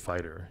he's a good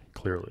fighter,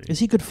 clearly. Is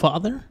he a good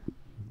father?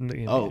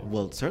 Oh,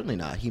 well, certainly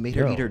not. He made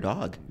her No. eat her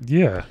dog.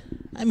 Yeah.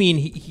 I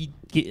mean,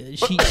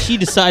 she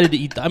decided to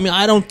eat. I mean,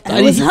 I don't.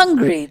 I was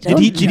hungry. Did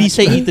he Don't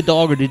say judge me. eat the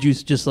dog, or did you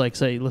just like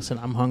say, listen,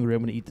 I'm hungry,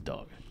 I'm gonna eat the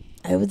dog?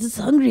 I was just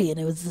hungry, and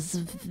it was this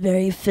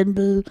very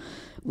fimble,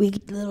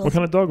 weak little. What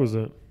kind of dog was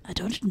it? I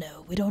don't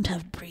know. We don't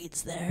have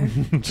breeds there.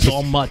 Just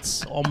all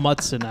mutts in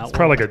Outworld. It's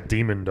probably like a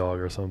demon dog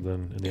or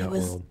something in the it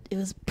was. Outworld. It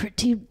was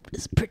pretty.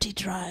 It's pretty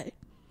dry.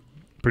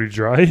 Pretty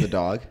dry? The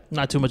dog.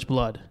 Not too much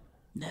blood.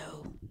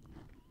 No.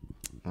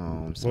 Oh,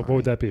 I'm sorry. What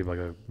would that be? Like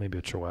maybe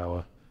a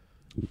Chihuahua?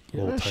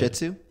 Little Shih tiny-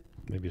 Tzu?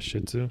 Maybe a Shih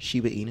Tzu?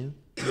 Shiba Inu?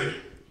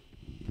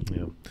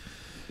 Yeah.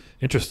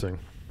 Interesting.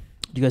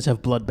 Do you guys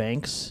have blood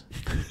banks?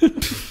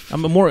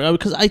 I'm more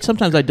because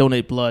sometimes I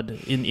donate blood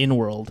in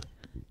world,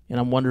 and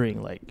I'm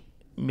wondering like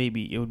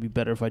maybe it would be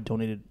better if I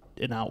donated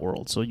in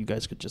Outworld, so you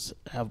guys could just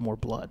have more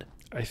blood.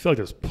 I feel like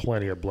there's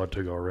plenty of blood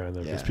to go around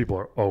there because Yeah. people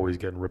are always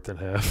getting ripped in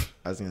half.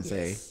 I was gonna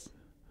say. Yes.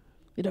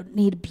 We don't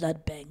need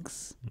blood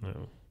banks.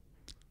 No.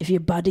 If your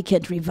body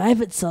can't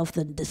revive itself,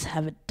 then just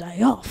have it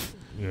die off.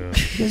 Yeah.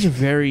 You guys are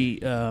very,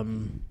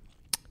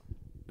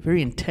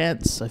 very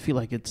intense. I feel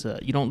like it's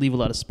you don't leave a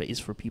lot of space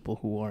for people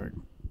who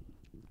aren't,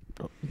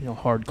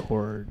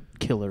 hardcore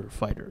killer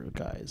fighter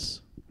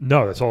guys.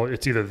 No, that's all.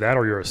 It's either that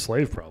or you're a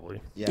slave,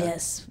 probably. Yeah.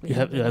 Yes. You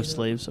have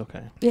slaves,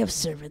 okay. We have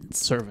servants.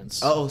 Servants.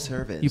 Oh,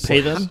 servants. You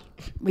pay them?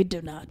 We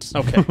do not.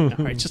 Okay.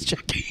 All right, just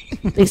checking.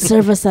 They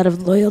serve us out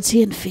of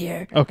loyalty and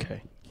fear.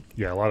 Okay.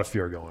 Yeah, a lot of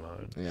fear going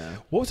on. Yeah.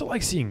 What was it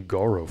like seeing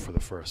Goro for the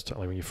first time?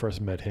 Like when you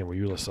first met him, were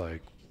you just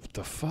like, what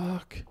the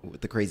fuck?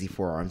 With the crazy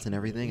forearms and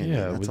everything. I mean,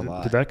 Yeah, that's a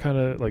lot. did that kind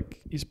of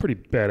like, he's a pretty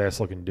badass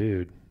looking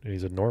dude. And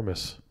he's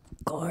enormous.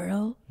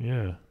 Goro?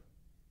 Yeah.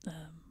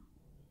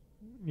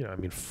 I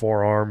mean,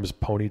 forearms,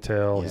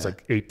 ponytail. He's Yeah.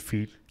 like 8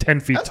 feet, 10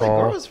 feet I was like,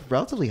 tall. Goro's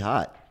relatively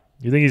hot.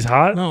 You think he's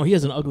hot? No, he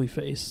has an ugly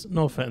face.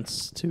 No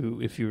offense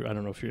to I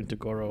don't know if you're into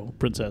Goro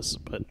Princess,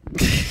 but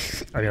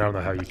I mean, I don't know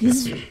how you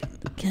can.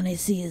 Can I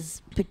see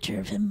his picture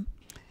of him?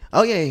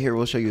 Oh yeah, here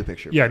we'll show you a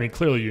picture. Yeah, I mean,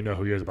 clearly you know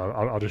who he is, but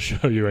I'll just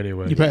show you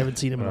anyway. you probably haven't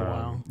seen him in a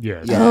while.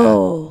 Yeah. Yeah.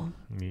 Oh,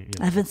 I mean,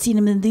 I haven't seen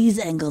him in these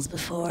angles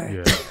before.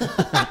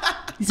 yeah.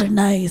 These are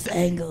nice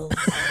angles.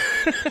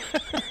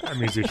 I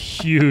mean, he's a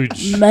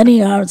huge.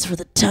 Many arms for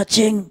the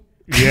touching.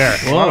 Yeah.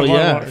 Oh,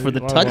 yeah, lot for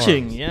the lot of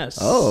touching, arms. yes.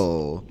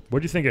 Oh. What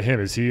do you think of him?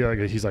 Is he like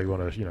he's like one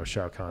of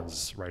Shao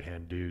Kahn's right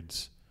hand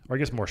dudes, or I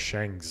guess more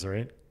Shang's,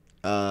 right?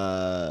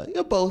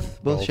 Yeah, both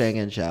Shang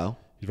and Shao.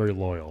 He's very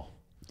loyal.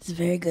 He's a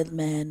very good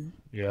man.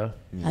 Yeah.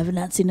 I have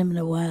not seen him in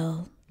a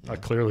while.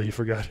 Clearly, you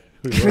forgot.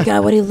 Who I he was.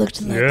 forgot what he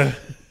looked like. Yeah.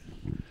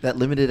 That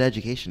limited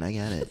education, I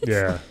get it.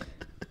 Yeah.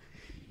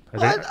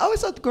 I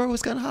always thought Goro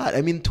was kind of hot.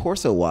 I mean,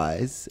 torso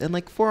wise, and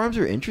like forearms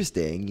are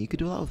interesting. You could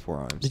do a lot with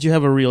forearms. Did you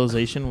have a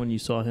realization when you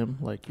saw him?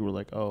 Like you were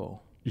like, oh.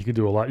 You can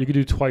do a lot. You can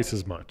do twice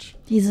as much.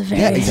 He's a very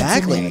Yeah, handsome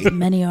exactly. man with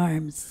many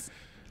arms.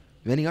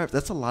 Many arms.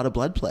 That's a lot of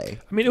blood play.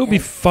 I mean, it would be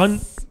Yes.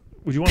 fun.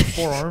 Would you want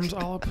 4 arms,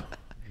 Olip?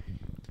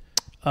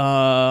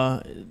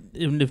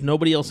 If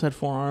nobody else had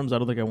 4 arms, I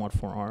don't think I want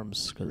 4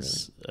 arms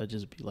because I'd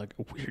just be like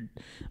a weird.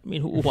 I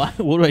mean, what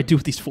do I do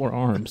with these 4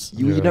 arms?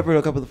 You Yeah. never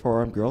hook up with a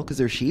four-arm girl because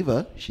there's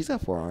Shiva. She's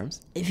got 4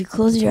 arms. If you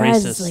close It's your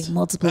eyes, racist. it's like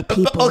multiple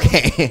people.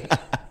 Okay.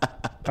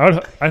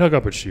 I'd hook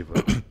up with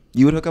Shiva.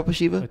 You would hook up with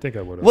Shiva? I think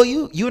I would have. Well,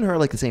 you and her are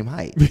like the same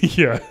height.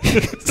 Yeah.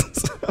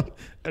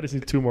 I just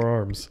need 2 more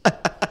arms.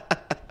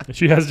 And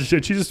she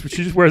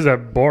just wears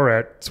that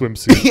Borat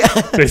swimsuit.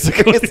 Yeah,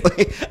 Basically.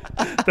 seriously.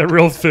 That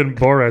real thin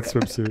Borat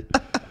swimsuit.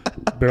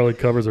 Barely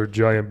covers her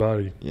giant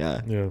body.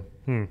 Yeah. Yeah.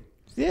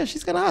 Yeah,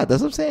 she's kind of hot.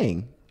 That's what I'm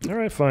saying. All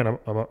right, fine. I'm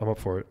up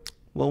for it.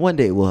 Well, one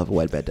day we'll have a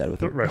wed bed dad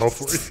with her. Right,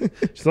 hopefully.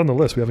 She's on the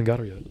list. We haven't got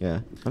her yet. Yeah,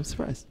 I'm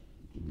surprised.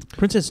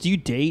 Princess, do you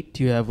date?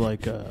 Do you have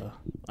like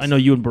I know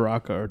you and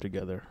Baraka are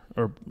together,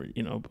 or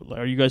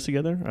are you guys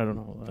together? I don't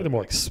know. They're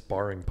more like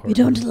sparring We partners.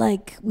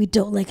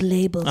 don't like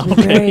labels.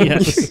 Okay,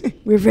 yes.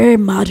 We're very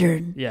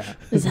modern. Yeah.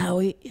 Is how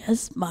we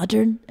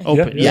modern.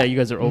 Open. Yeah. Yeah, you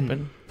guys are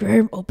open.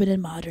 Very open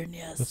and modern.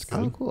 Yes. That's good.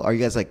 Oh, cool. Are you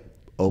guys like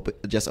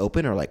just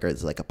open, or like, or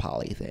is it like a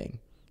poly thing?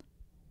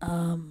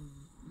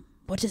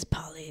 What is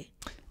poly?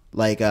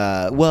 Like,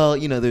 well,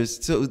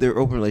 there are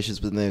open relationships,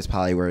 but then there's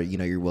poly where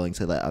you're willing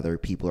to let other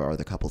people or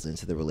other couples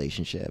into the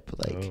relationship.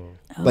 Like,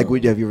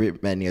 have you ever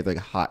met any other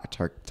like hot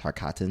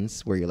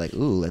Tarkatans where you're like,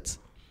 ooh, let's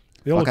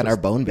They all fuck look on our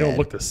bone They all bed?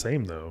 look the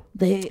same though.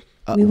 We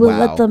will wow,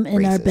 let them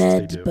in our racist. They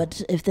bed, do.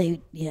 but if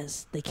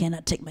they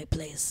cannot take my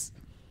place.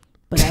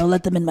 But I will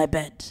let them in my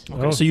bed.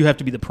 Okay, Oh. so you have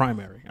to be the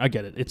primary. I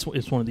get it. It's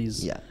one of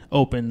these Yeah.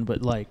 open,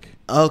 but like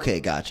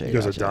Okay, gotcha. You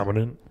guys gotcha. are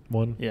dominant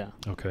one? yeah.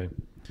 Okay.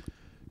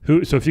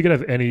 So if you could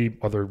have any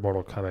other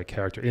Mortal Kombat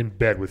character in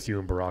bed with you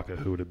and Baraka,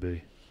 who would it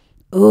be?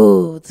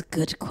 Oh, it's a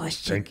good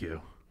question. Thank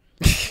you.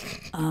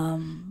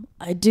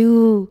 I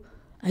do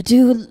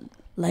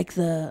like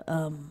the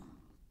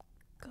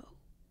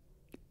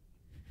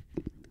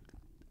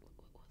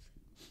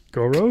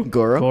Goro?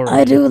 Goro.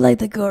 I do like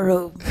the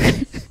Goro.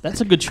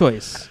 That's a good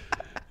choice.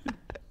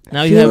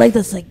 Now I you feel have like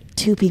that's like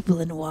 2 people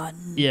in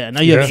one. yeah.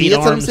 Now you have Yeah. 8 See, that's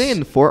what I'm arms.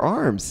 saying. 4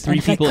 arms. 3 And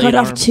if I people, cut 8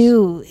 off arms.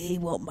 2, he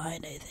won't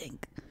mind, I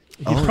think.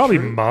 He'd probably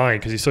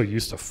mind because he's so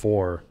used to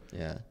 4.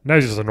 Yeah. Now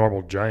he's just a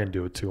normal giant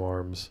dude with 2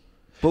 arms.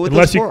 But with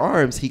Unless those you- 4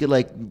 arms, he could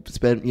like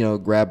spend,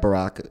 grab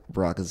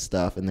Baraka's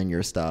stuff and then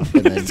your stuff,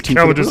 and then 2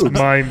 Cal would for just boobs.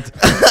 mind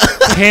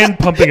hand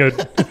pumping a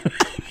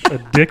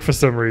dick for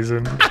some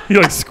reason. He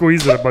like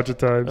squeezed it a bunch of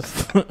times.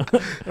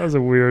 That was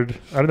a weird.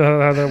 I don't know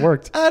how that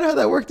worked. I don't know how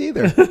that worked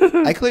either.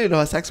 I clearly know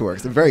how sex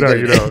works. I'm very No,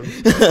 good you at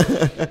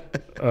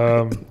it.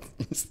 don't.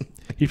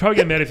 He'd probably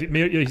get mad if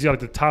he's got like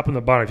the top and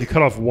the bottom. If you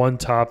cut off one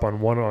top on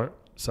one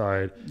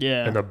side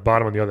Yeah. and the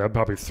bottom on the other, that'd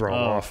probably throw him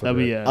off. That'd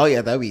be Oh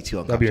yeah, that'd be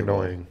too That'd be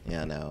uncomfortable. annoying.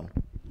 Yeah, no.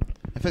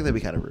 I feel like that'd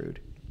be kind of rude.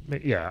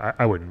 Yeah,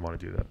 I wouldn't want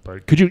to do that.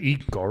 But could you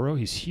eat Goro?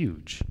 He's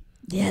huge.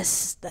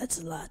 Yes, that's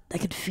a lot.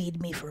 That could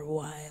feed me for a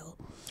while.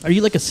 Are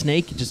you like a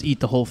snake? You just eat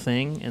the whole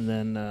thing and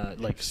then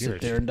like seen sit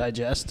it. there and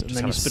digest, and Just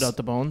then you kinda spit out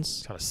the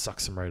bones? Kind of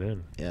sucks him right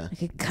in. Yeah. I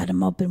could cut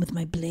him open with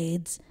my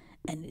blades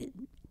and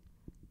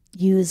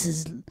use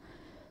his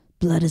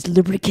blood as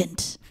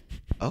lubricant.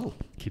 Oh.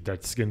 Keep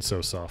that skin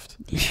so soft.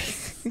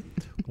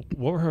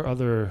 What were her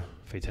other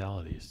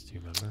fatalities? Do you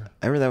remember?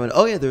 I remember that one.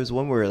 Oh, yeah, there was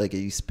one where like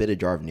you spit a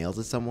jar of nails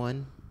at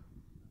someone.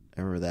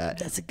 I remember that.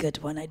 That's a good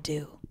one, I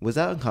do. Was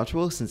that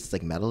uncomfortable since it's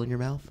like metal in your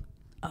mouth?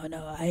 Oh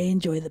no, I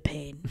enjoy the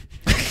pain.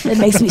 It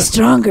makes me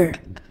stronger.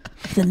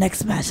 The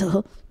next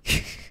battle.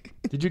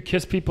 Did you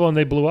kiss people and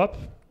they blew up?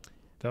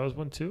 That was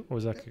one too? Or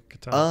was that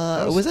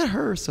Katana? Was that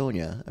her or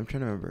Sonya? I'm trying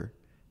to remember.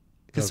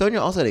 Because No. Sonya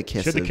also had a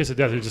kiss. She had the kiss of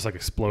death. It just like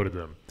exploded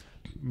them.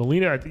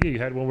 Mileena, I think you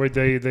had one where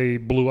they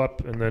blew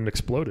up and then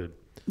exploded.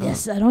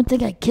 Yes, I don't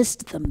think I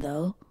kissed them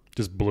though.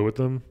 Just blew at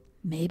them.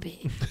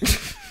 Maybe.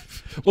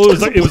 Well,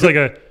 it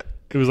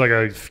was like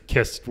a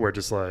kiss where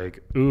just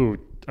like, ooh,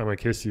 I'm gonna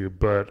kiss you,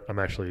 but I'm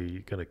actually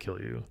gonna kill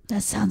you.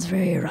 That sounds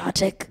very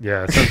erotic.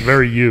 Yeah, it sounds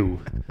very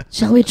you.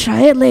 Shall we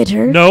try it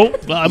later? No,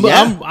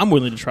 Well, I'm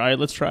willing to try it.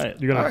 Let's try it.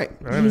 you're gonna. All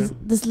right.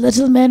 This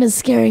little man is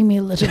scaring me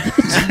a little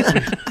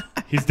bit.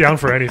 He's down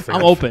for anything.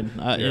 I'm open.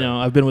 You Yeah. know,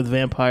 I've been with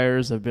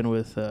vampires. I've been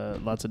with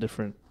lots of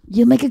different.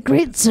 You make a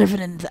great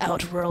servant in the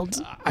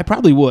outworld. I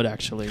probably would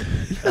actually.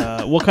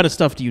 What kind of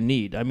stuff do you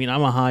need? I mean,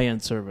 I'm a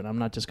high-end servant. I'm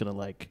not just gonna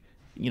like,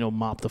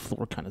 mop the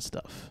floor kind of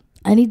stuff.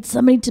 I need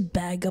somebody to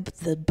bag up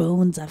the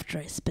bones after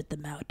I spit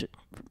them out.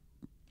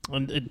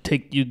 And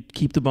you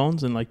keep the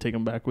bones and like take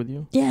them back with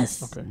you.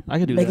 Yes. Okay, I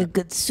could do Make a that.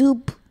 good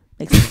soup.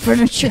 Make some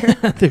furniture.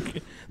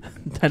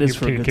 That is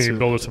for Can a you good soup.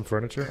 build us some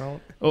furniture,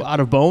 Al? Oh, out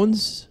of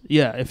bones?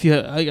 Yeah, if you,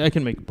 I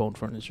can make bone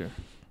furniture,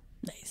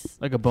 Nice.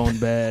 like a bone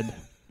bed,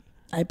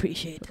 I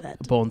appreciate that.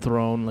 a bone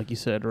throne, like you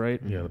said,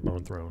 right? Yeah, the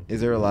bone throne.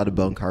 Is there a lot of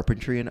bone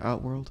carpentry in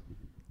Outworld?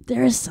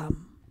 There is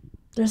some.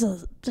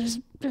 There's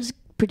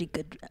pretty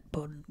good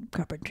bone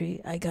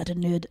carpentry. I got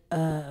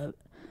a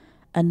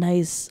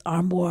nice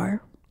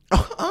armoire.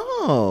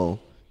 Oh,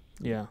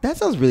 Yeah, that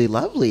sounds really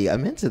lovely.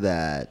 I'm into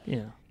that.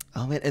 yeah.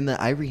 Oh man, and the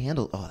ivory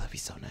handle. Oh, that'd be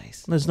so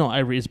nice. There's no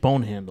ivory; it's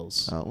bone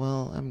handles. Oh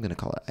well, I'm gonna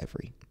call it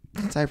ivory.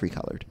 It's ivory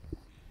colored.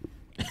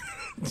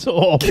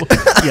 So,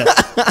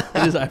 yes,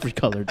 it is ivory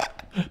colored.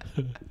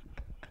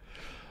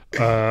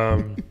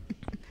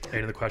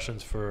 Any other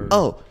questions for?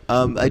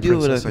 I do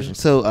have another princesses? question.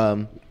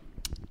 So,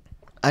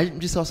 I'm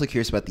just also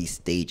curious about these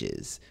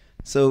stages.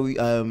 So,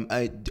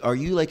 are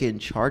you like in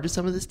charge of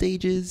some of the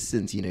stages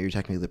since you're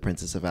technically the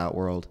princess of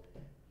Outworld?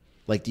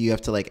 Like, do you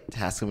have to like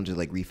task someone to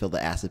like refill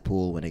the acid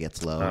pool when it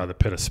gets low? The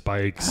pit of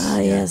spikes.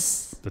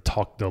 Yes.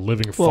 The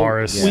living Well,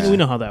 forest. Yeah. we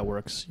know how that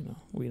works.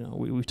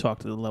 We've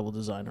talked to the level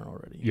designer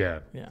already. Yeah.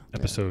 Yeah.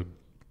 Episode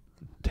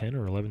 10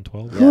 or 11,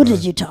 12. Who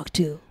did you talk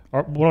to?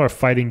 One of our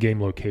fighting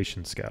game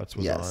location scouts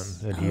was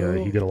Yes. on,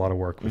 and he did a lot of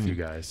work with you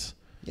guys.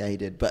 Yeah, he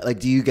did. But like,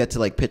 do you get to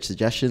like pitch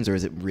suggestions, or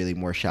is it really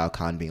more Shao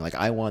Kahn being like,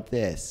 "I want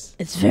this"?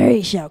 It's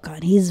very Shao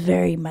Kahn. He's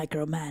very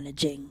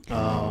micromanaging.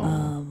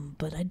 Oh.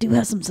 But I do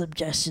have some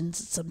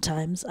suggestions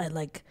sometimes. I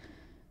like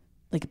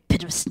a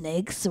pit of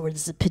snakes, or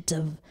there's a pit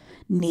of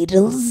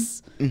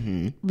needles.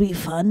 Mm-hmm. Be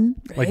fun,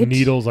 right? Like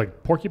needles,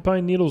 like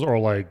porcupine needles, or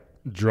like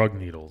drug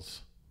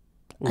needles.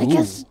 I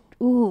guess.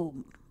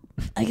 Ooh,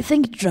 I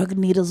think drug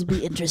needles would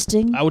be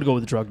interesting. I would go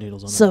with drug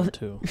needles on So-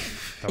 that one too.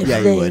 If Yeah,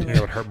 you they- would. You know,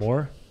 it would hurt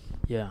more.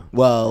 Yeah.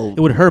 Well, It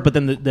would hurt, but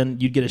then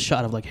you'd get a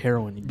shot of like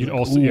heroin. You'd be You'd like,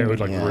 also, it would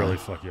 "Ooh." like Yeah. really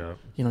fuck you up.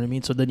 You know what I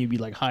mean? So then you'd be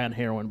like high on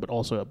heroin, but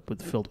also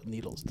filled with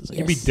needles. At the same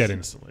You'd time. be Yes. dead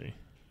instantly.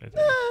 I think.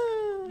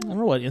 I don't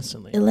know what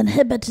instantly. It'll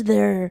inhibit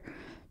their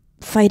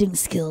fighting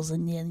skills,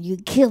 and you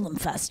kill them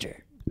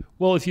faster.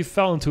 Well, if you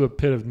fell into a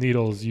pit of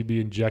needles, you'd be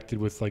injected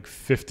with like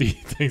 50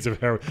 things of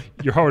heroin.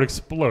 Your heart would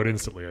explode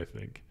instantly, I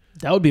think.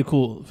 That would be a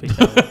cool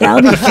fatality. That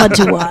would be fun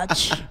to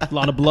watch. A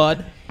lot of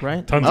blood,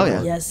 right? Tons Oh, of yeah.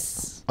 blood.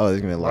 Yes. oh,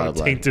 there's gonna be a A lot of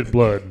blood. tainted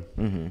blood.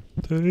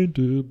 Mm-hmm.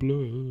 Tainted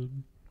blood.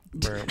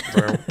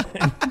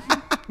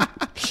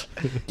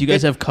 Do you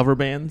guys have cover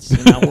bands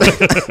in Outworld?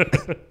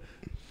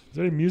 Is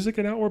there any music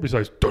in Outward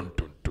besides dun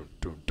dun dun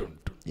dun dun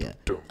dun? Yeah.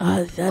 dun,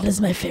 That is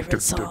my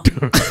favorite song.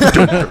 dun, dun,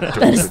 dun,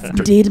 That is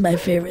indeed my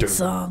favorite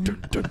song.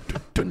 dun, dun,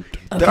 dun,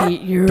 dun, Okay,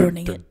 you're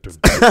ruining dun, it. dun,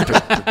 dun,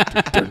 dun,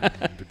 dun, dun,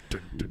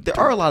 dun, dun. There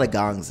are a lot of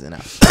gongs in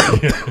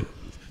it.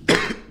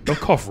 Don't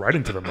cough right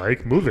into the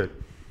mic. Move it.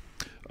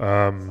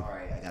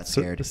 Sorry, I got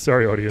scared.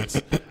 Sorry,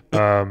 audience.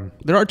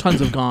 There are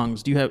tons of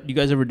gongs. Do you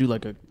guys ever do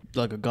like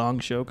a gong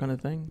show kind of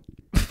thing?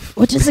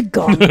 Which is a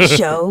gong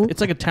show.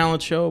 It's like a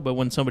talent show, but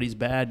when somebody's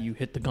bad, you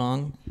hit the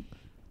gong.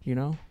 You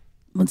know?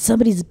 When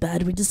somebody's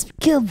bad, we just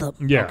kill them.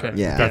 Yeah, Okay.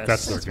 Yeah.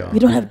 that's Yes. their We go.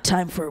 don't have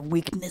time for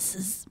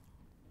weaknesses.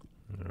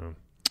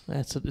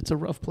 It's a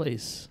rough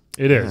place.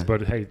 It is, Yeah.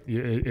 but hey,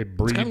 it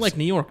breeds. It's kind of like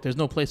New York. There's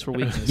no place for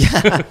weakness.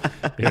 it-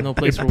 There's no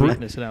place it for bre-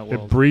 weakness in It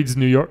Outworld. breeds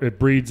New York. It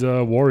breeds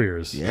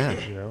warriors. Yeah.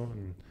 You know,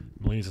 and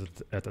Melina's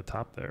at the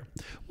top there.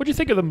 What do you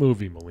think of the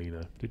movie,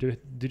 Mileena?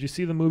 Did you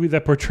see the movie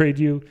that portrayed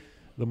you,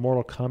 the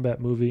Mortal Kombat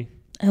movie?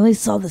 I only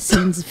saw the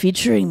scenes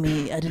featuring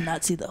me. I did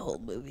not see the whole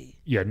movie.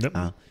 Yeah,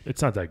 no,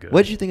 it's not that good.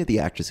 What did you think of the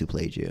actress who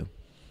played you?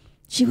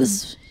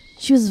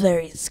 She was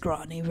very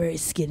scrawny, very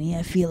skinny.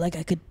 I feel like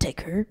I could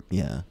take her.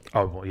 Yeah.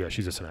 Oh well, yeah,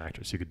 she's just an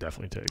actress. You could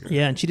definitely take her.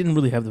 Yeah, and she didn't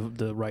really have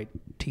the right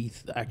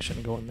teeth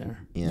action going there.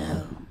 Yeah.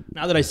 No.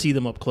 Now that I see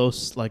them up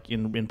close, like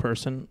in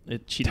person,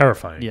 she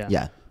Terrifying. Yeah.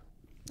 Yeah.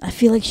 I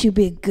feel like she'd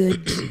be a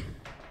good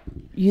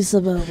use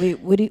of a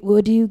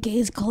what do you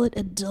gays call it?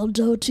 A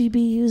dildo to be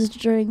used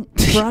during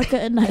Baraka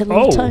and I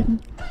Love Time.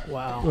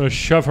 Wow. I'm gonna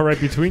shove her right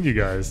between you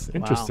guys.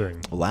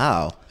 Interesting.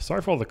 Wow.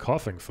 Sorry for all the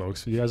coughing,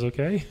 folks. Are you guys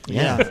okay?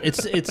 Yeah.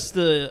 it's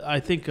the I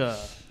think The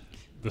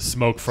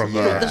smoke from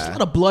there's a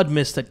lot of blood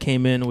mist that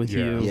came in with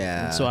Yeah. you.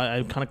 Yeah. And so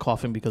I'm kind of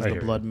coughing because I of hear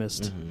the you. blood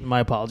mist.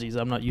 My apologies.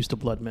 I'm not used to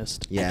blood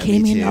mist. Yeah. I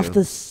came me in too. off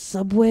the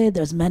subway.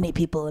 There's many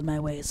people in my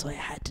way, so I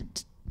had to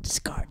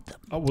discard them.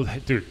 Oh well, hey,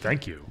 dude,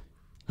 thank you.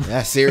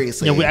 Yeah,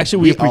 seriously. Yeah, we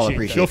actually all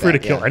appreciate that. Feel free to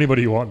that, kill yeah.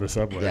 anybody you want in the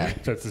subway. Yeah.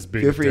 That's this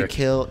big. Feel free dick. to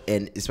kill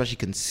and especially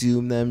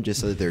consume them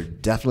just so that they're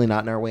definitely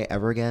not in our way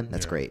ever again.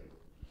 That's Yeah. great.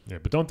 Yeah,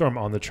 but don't throw them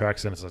on the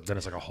tracks. Then it's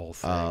like a whole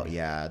thing. Oh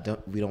yeah,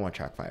 we don't want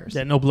track fires.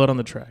 Yeah, no blood on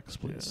the tracks,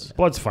 please.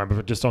 Blood's fine,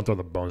 but just don't throw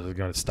the bones. They're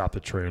gonna stop the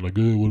train. Like,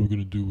 what are we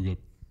gonna do? We got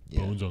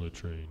bones on the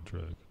train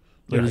track.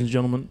 Ladies and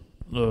gentlemen,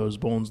 there's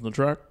bones in the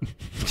track.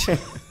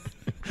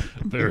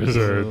 There is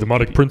a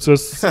demonic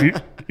princess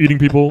eating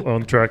people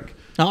on the track.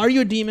 Now, are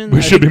you a demon?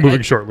 We should be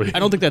moving shortly. I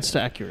don't think that's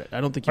accurate. I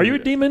don't think. Are you a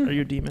demon? Are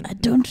you a demon? I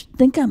don't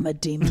think I'm a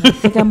demon. I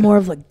think I'm more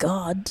of a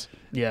god.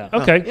 Yeah.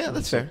 Okay. Yeah,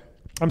 that's fair.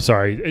 I'm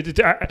sorry.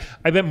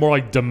 I meant more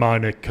like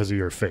demonic because of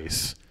your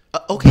face.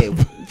 Okay.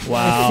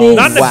 Wow. Face.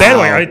 Not in a bad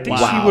way. I think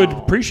Wow. she would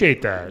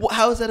appreciate that.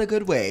 How is that a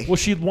good way? Well,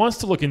 she wants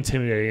to look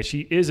intimidating, and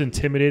she is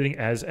intimidating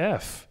as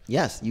F,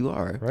 Yes, you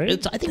are.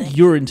 right? I think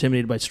you're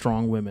intimidated by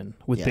strong women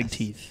with big Yes.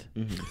 teeth.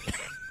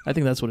 I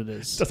think that's what it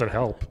is. Doesn't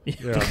help.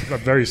 Yeah, I'm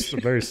very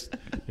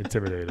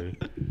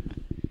intimidated.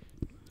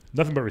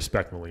 Nothing but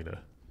respect, Mileena.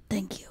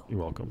 Thank you. You're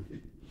welcome.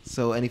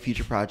 So, any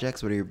future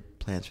projects? What are your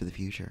plans for the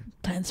future?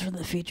 Plans for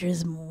the future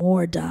is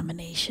more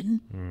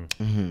domination.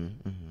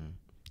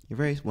 You're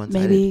very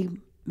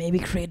one-sided.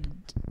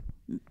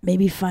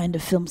 Maybe find a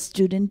film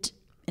student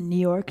in New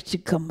York to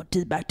come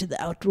back to the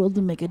outworld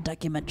and make a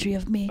documentary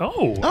of me.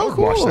 Oh, I Oh, would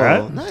cool. watch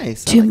that.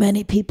 Nice. Too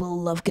many people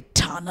love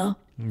katana.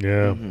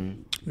 Yeah.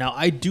 Now,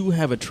 I do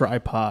have a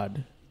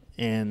tripod,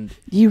 and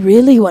You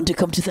really want to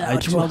come to the I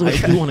do outworld?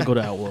 want to go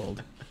to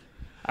Outworld.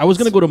 I was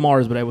going to go to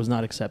Mars, but I was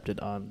not accepted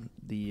on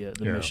the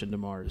Yeah. mission to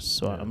Mars.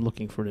 So I'm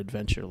looking for an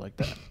adventure like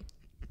that.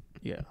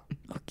 Yeah.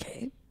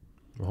 Okay.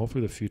 Well,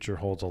 hopefully the future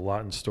holds a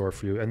lot in store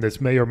for you. And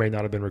this may or may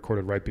not have been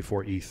recorded right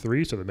before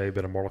E3, so there may have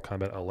been a Mortal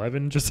Kombat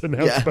 11 just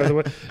announced, Yeah. by the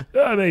way.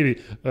 Maybe.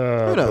 Who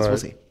knows? But We'll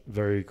see.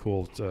 Very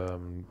cool.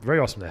 Very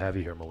awesome to have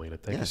you here, Mileena.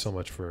 Thank you Yes. so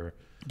much for...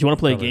 Do you want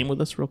to play a Cover. game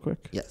with us real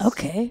quick? Yes.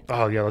 Okay.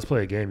 Oh, yeah, let's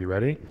play a game. You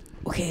ready?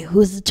 Okay.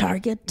 Who's the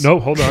target? No,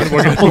 hold on.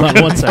 We're Hold on,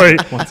 gonna one play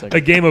second. One second. a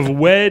game of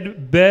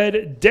Wed,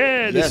 Bed,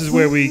 Dead. This Yes. is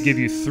where we give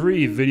you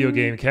 3 video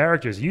game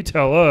characters. You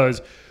tell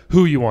us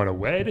who you want to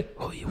wed,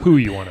 who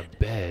you want to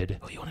bed,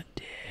 Oh, you want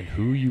to and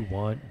who you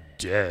want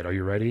dead. Are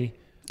you ready?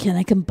 Can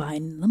I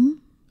combine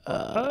them?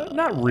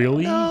 Not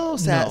really. No,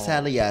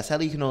 sadly, yeah.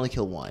 Sadly, you can only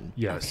kill one.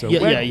 Yeah, so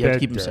Yeah, Wed, yeah, you have to Bed,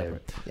 keep them Dead.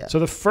 separate. Yeah. So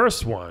the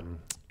first one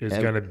is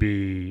Ev- going to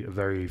be a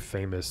very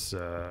famous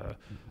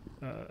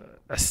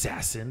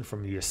assassin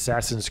from the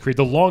Assassin's Creed.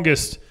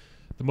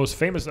 The most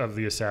famous of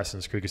the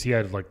Assassin's Creed, because he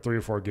had like 3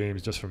 or 4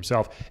 games just for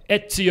himself.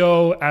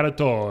 Ezio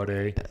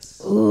Auditore.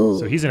 Yes. Ooh.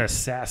 So he's an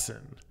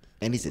assassin.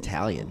 And he's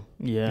Italian.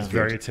 Yeah. He's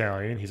very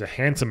Italian. He's a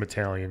handsome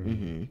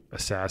Italian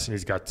assassin.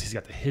 He's got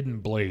the hidden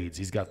blades.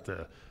 He's got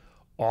the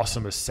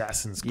awesome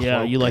assassin's cloak.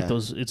 Yeah, you like Yeah.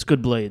 those. It's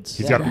good blades.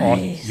 He's A got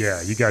Nice.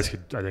 you guys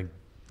could, I think,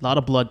 lot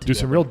of blood do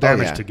some together. real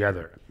damage yeah.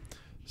 together.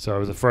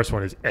 So the first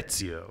one is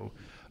Ezio.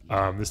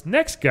 This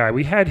next guy,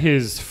 we had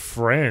his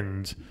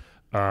friend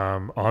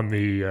on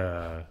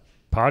the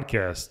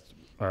podcast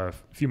a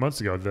few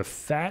months ago, the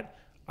fat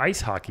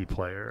ice hockey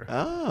player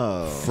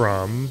Oh.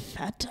 from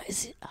Fat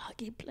ice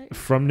hockey player.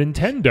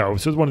 Nintendo.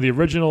 So it's one of the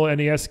original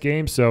NES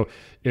games. So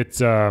it's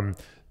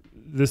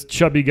this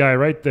chubby guy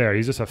right there.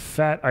 He's just a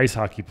fat ice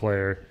hockey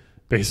player.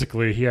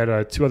 Basically, he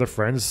had 2 other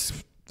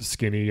friends,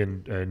 skinny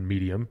and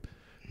medium,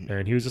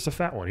 and he was just a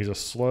fat one. He's a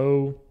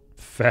slow,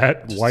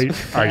 fat, white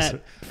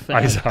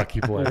ice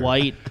hockey player.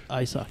 White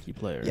ice hockey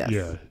player. Yes.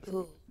 Yeah.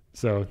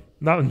 So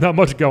not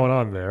much going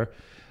on there.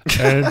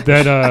 And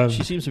then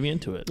She seems to be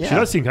into it. Yeah. she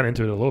does seem kind of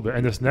into it a little bit.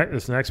 And this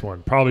next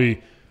one,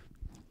 probably,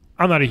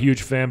 I'm not a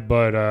huge fan,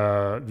 but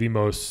probably the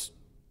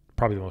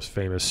most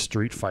famous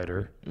Street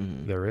Fighter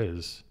there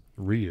is,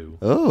 Ryu,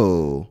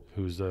 Oh.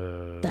 who's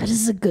That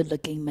is a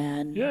good-looking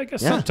man. yeah, I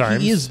guess Yeah.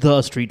 sometimes He is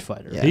the Street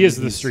Fighter. Yeah. he is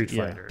the he's- Street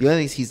yeah. Fighter. The only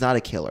thing is he's not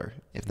a killer,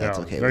 if that's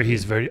No, okay. very, with you.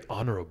 he's very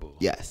honorable.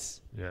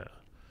 Yes. Yeah.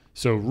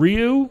 So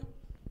Ryu,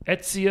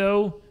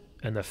 Ezio,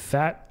 and the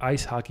fat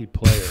ice hockey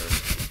player,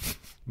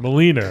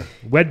 Mileena,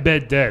 Wed,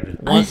 Bed, Dead.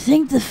 I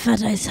think the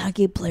fat ice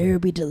hockey player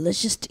would be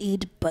delicious to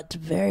eat, but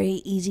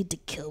very easy to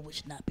kill,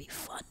 which would not be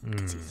fun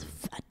because he's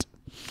fat.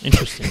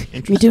 Interesting. We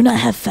Interesting. do not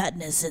have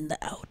fatness in the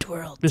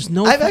outworld. There's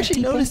no. I've fat actually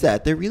people? noticed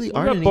that. There really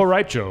What aren't about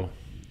any. Borracho?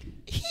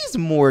 He's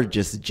more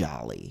just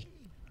jolly.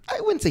 I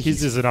wouldn't say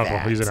He's he's just an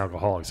alcoholic. fat. He's an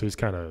alcoholic, so he's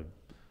kind of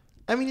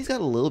I mean, he's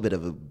got a little bit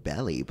of a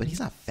belly, but he's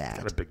not fat.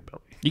 Got a big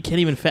belly. You can't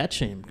even fat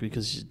shame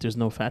because there's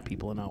no fat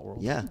people in our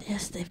world. Yeah.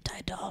 Yes, they've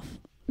died off.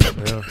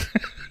 Yeah.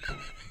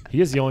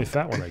 He is the only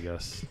fat one, I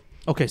guess.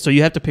 Okay, so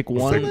you have to pick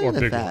one. Big- or Not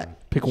big fat. one.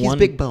 Pick He's one.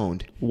 big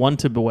boned. One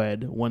to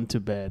wed, one to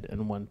bed,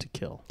 and one to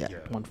kill. Yeah.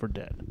 One for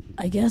dead.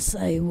 I guess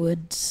I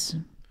would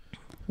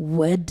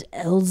wed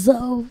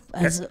Elzo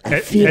as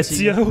I feel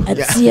Ezio?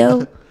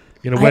 Ezio.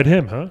 You're gonna wed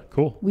him, huh?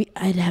 Cool.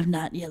 I have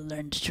not yet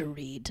learned to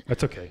read.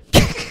 That's okay.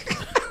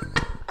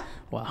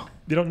 Wow.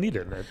 You don't need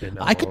it. In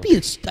I could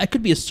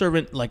be a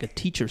servant, like a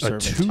teacher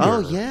servant. tutor. Oh,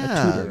 A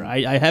yeah. tutor.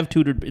 I have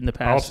tutored in the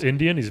Alf's past.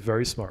 Indian. He's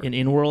very smart. In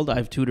InWorld,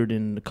 I've tutored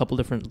in a couple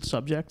different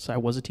subjects. I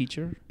was a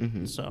teacher,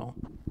 so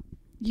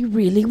You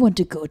really want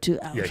to go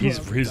to Outworld? yeah,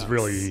 he's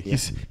really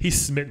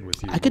he's smitten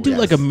with you. I could do Yes.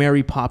 like a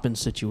Mary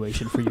Poppins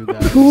situation for you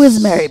guys. Who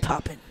is Mary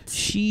Poppins?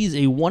 She's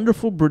a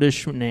wonderful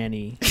British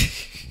nanny,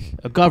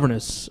 a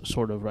governess,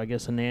 sort of. I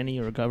guess a nanny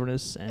or a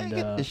governess, and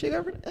Is she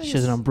ever? she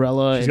has an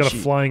umbrella. She's and got a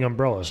flying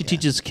umbrella. She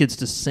teaches kids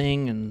to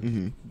sing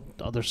and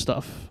other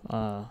stuff.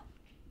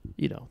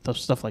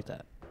 Stuff like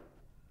that.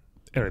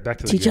 Anyway, back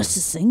to the Teach game. us to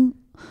sing?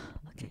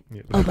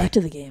 Yeah. Oh, back to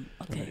the game.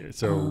 Okay.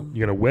 So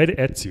you're gonna wed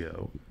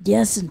Ezio.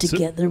 Yes, and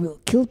together we'll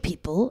kill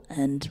people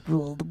and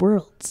rule the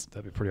worlds.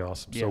 That'd be pretty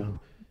awesome. Yeah. So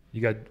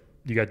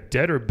you got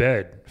dead or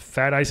bed,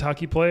 fat ice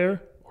hockey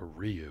player or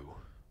Ryu.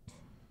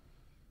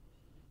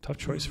 Tough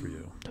choice for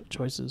you. Tough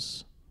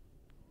choices.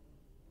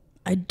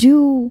 I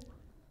do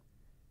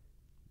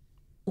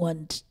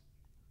want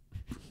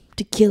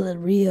to kill a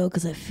Rio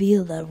because I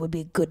feel that would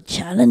be a good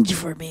challenge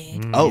for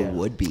me. Oh, Yeah.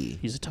 would be.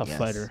 He's a tough Yes.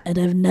 fighter. And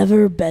I've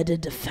never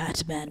bedded a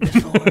fat man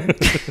before.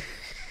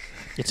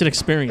 It's an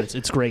experience.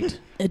 It's great.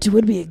 It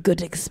would be a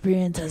good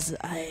experience as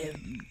I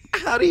am.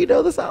 How do you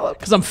know this, Alec?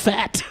 Because I'm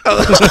fat.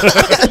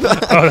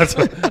 Oh, that's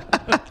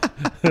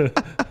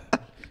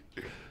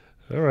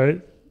all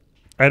right.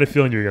 I had a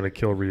feeling you were gonna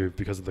kill Ryu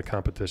because of the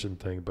competition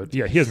thing, but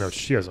yeah, she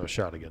has no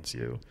shot against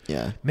you.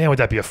 Yeah, Man, would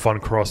that be a fun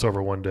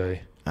crossover one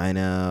day? I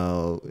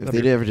know. If That'd they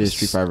be- did ever do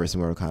Street Fighter versus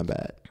Mortal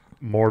Kombat.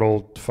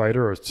 Mortal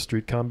Fighter or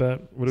Street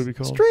Combat? What would it be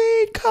called?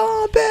 Street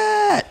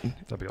Combat!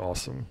 That'd be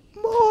awesome.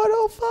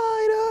 Mortal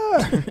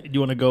Fighter! You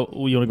want to go?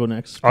 You want to go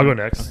next? I'll go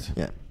next.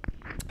 Yeah.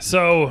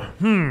 So,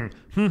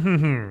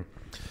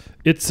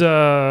 it's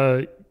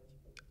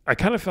I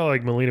kind of felt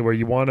like Mileena, where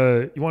you want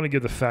to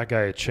give the fat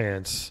guy a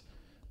chance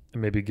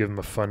and maybe give him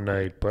a fun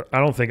night, but I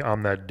don't think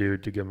I'm that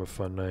dude to give him a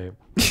fun night.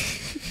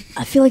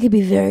 I feel like it'd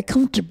be very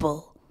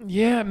comfortable.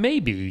 Yeah,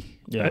 maybe.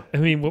 Yeah. I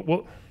mean,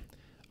 well,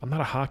 I'm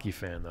not a hockey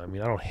fan though. I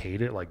mean, I don't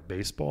hate it like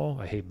baseball.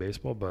 I hate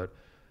baseball, but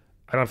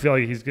I don't feel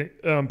like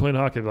I'm playing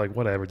hockey. I'd be like,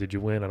 whatever. Did you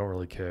win? I don't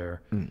really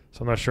care.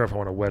 So I'm not sure if I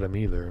want to wet him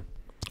either.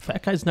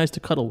 Fat guy's nice to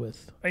cuddle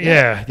with.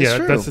 Yeah,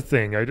 true. that's the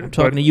thing. I'm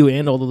talking to you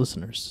and all the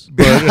listeners.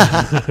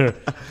 But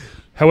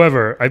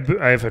however,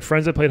 I've had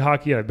friends that played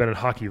hockey, and I've been in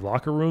hockey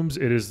locker rooms.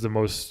 It is the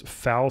most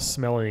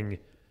foul-smelling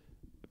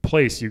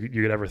place you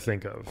could ever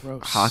think of.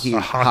 Gross.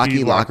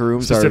 Hockey locker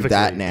rooms are that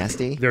specifically.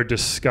 nasty? They're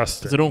Because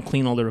disgusting, they don't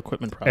clean all their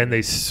equipment properly. and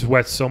they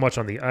sweat so much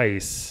on the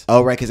ice.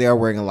 Oh, right, because they are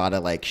wearing a lot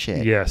of, like,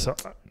 shit. Yeah, so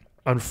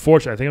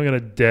unfortunately, I think I'm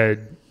going to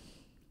dead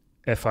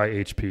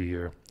FIHP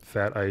here.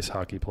 Fat ice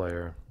hockey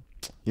player.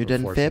 You're dead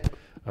in Unfortunate. FIP?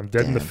 I'm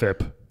dead in the Damn.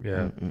 FIP.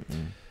 Yeah.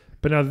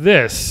 But now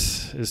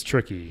this is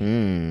tricky.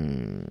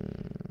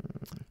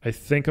 I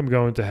think I'm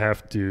going to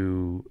have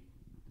to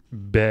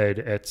bed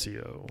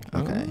Ezio.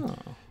 Okay. Oh.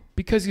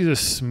 Because he's a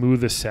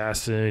smooth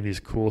assassin. He's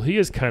cool. He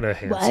is kind of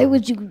handsome. Why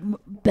would you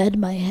bed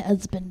my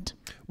husband?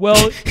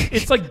 Well,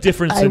 it's like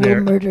different I will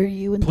scenario. murder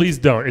you. And Please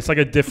don't. It's like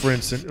a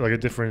different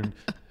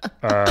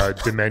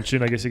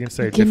dimension, I guess you can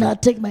say. you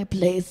cannot take my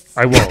place.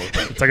 I won't.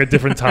 It's like a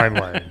different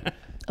timeline.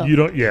 You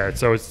don't. Yeah.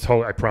 So it's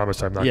totally. I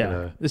promise I'm not Yeah.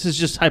 gonna. This is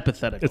just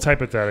hypothetical. It's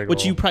hypothetical.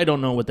 Which you probably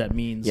don't know what that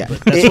means. Yeah.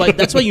 But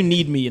that's why you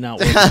need me in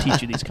Outworld to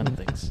teach you these kind of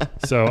things.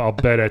 So I'll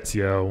bet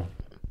Ezio.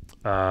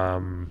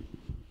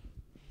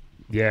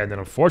 Yeah, and then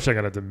unfortunately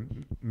I'm gonna have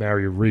to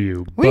marry Ryu.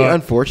 Wait, But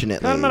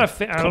unfortunately. I'm not a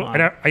fan. I don't,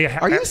 on. and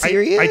Are you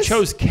serious? I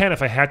chose Ken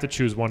if I had to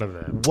choose one of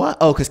them. What?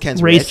 Oh, because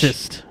Ken's rich?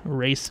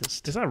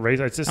 Racist. It's not racist.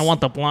 It's just I want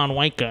the blonde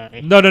white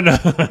guy. no.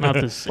 Not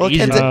this Well,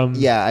 Asian. Ken's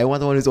yeah, I want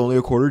the one who's only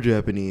a quarter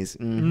Japanese.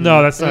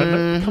 No, that's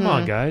not. Come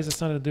on, guys.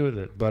 That's nothing to do with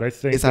it. But I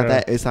think It's not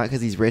that. It's not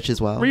because he's rich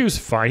as well. Ryu's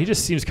fine. He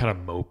just seems kind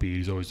of mopey.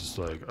 He's always just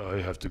like, I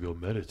have to go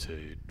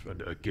meditate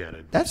again.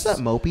 And That's not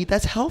mopey.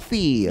 That's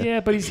healthy. Yeah,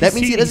 but That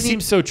means he doesn't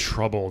seems so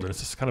troubled, and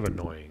it's just kind of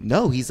annoying.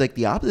 No, he's like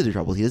the opposite of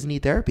trouble. He doesn't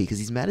need therapy because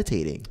he's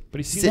meditating. But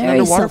he seems Sitting Very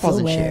under waterfalls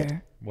and shit.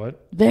 self-aware.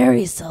 what?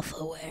 Very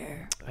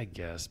self-aware. I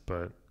guess,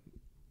 but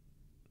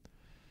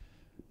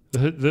the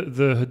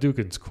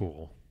Hadouken's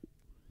cool,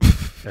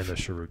 and the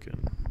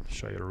Shoryuken.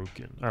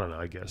 I don't know.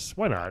 I guess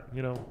why not?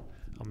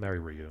 I'll marry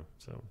Ryu.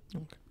 So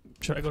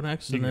Should I go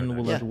next? You And can then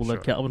go we'll next. let Sure.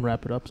 Calvin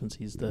wrap it up since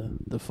he's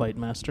the fight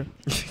master.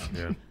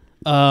 yeah.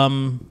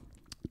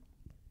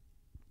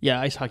 Yeah,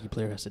 ice hockey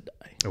player has to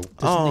die.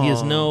 Oh. He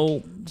has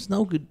there's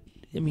no good.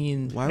 I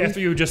mean, Why would After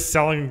you just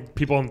selling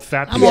people on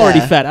fat I'm people, already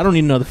fat. I don't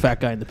need another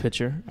fat guy in the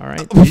picture. All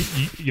right.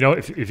 you know,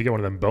 if you get one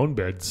of them bone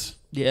beds,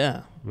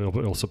 Yeah.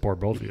 It'll support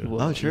both of you.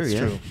 Well, Oh, sure, it's yeah.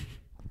 true.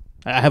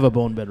 I have a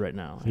bone bed right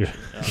now. Yeah.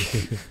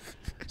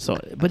 So,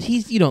 but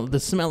he's, the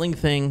smelling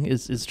thing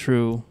is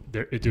true.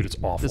 Dude, it's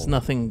awful. There's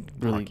nothing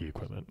really. Hockey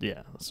equipment.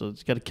 Yeah, so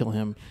it's got to kill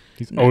him.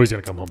 He's always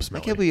gonna come home I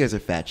smelling. can't believe you guys are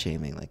fat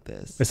shaming like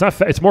this. It's not.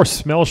 It's more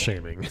smell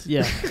shaming.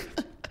 Yeah,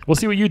 We'll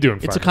see what you do in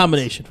 5 it's a minutes.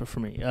 combination for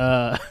me.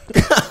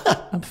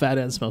 I'm fat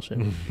and smell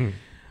shaming,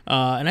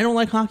 and I don't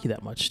like hockey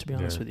that much, to be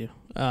honest with you.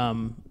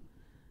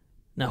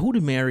 Now, who to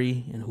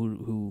marry and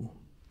who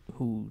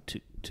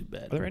to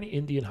bed? Are there any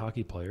Indian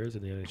hockey players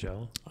in the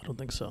NHL? I don't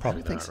think so.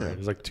 Probably I don't think not. so. Right?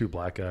 There's like 2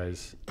 black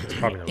guys. It's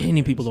probably not.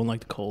 Indian people don't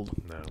like the cold.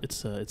 No.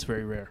 It's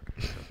very rare.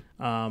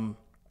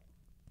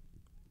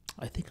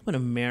 I think I'm gonna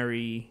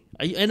marry.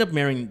 I end up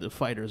marrying the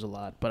fighters a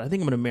lot, but I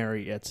think I'm gonna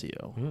marry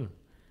Ezio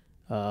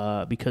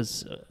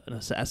because an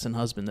assassin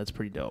husband, that's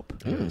pretty dope.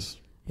 Yes.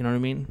 You know what I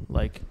mean?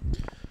 Like,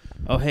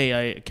 oh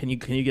hey, can you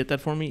get that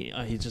for me?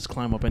 He just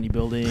climb up any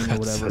building or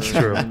whatever. That's You know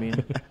true. what I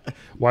mean?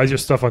 Why is your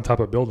stuff on top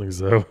of buildings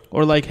though?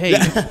 Or like, hey,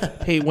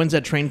 hey, when's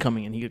that train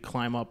coming? And he could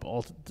climb up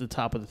all to the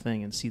top of the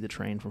thing and see the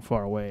train from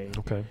far away.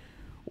 Okay.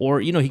 Or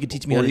he could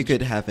teach me Or how to. you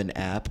could have an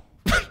app.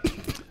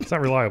 It's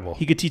not reliable.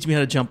 He could teach me how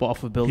to jump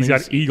off of buildings.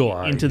 He's got eagle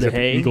eye. into He's the got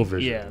hay. eagle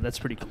vision. Yeah, that's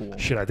pretty cool.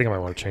 Shit, I think I might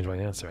want to change my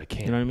answer. I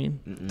can't. You know what I mean?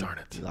 Darn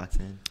it. He locks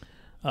in.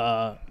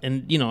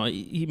 And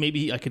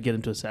maybe I could get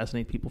him to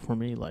assassinate people for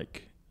me,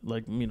 like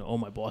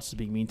my boss is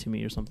being mean to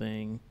me or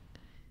something,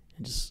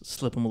 and just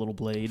slip him a little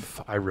blade.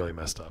 I really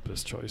messed up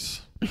his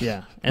choice.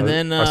 Yeah, and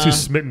then I was too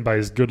smitten by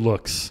his good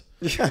looks.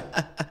 I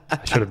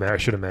should have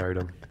married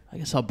him. I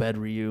guess I'll bed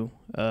Ryu.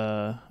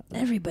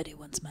 Everybody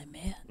wants my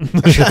man.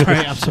 Sorry,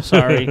 I'm so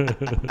sorry.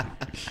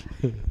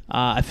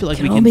 I feel like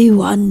Can only be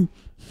one.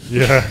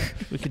 Yeah.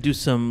 we could do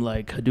some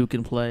like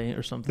Hadouken play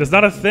or something. That's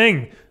not a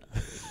thing.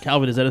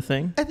 Calvin, is that a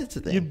thing? That's the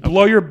thing. You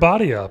blow your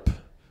body up.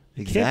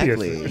 It can't be a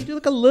Exactly. thing. You do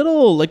like a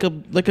little, like a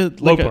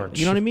Low punch.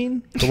 You know what I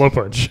mean? The low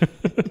punch. You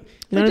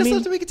know what I just mean?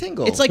 have to make it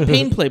tingle. It's like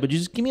pain play, but you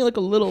just give me like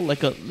a little,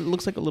 it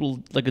looks like a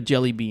little, like a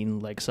jelly bean,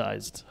 like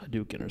sized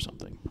Hadouken or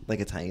something. like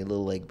a tiny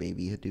little like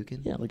baby Hadouken.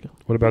 Yeah, like a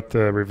What about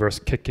the reverse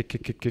kick,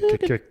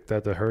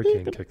 that the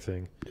hurricane kick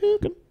thing?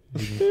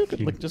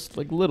 Hadouken, like just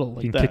like little,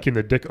 like You can that. kick you in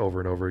the dick over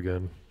and over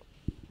again.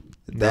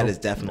 That No? is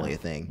definitely a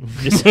thing.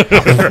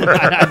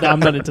 I'm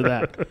not into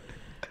that.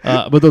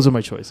 But those are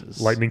my choices.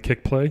 Lightning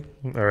kick play?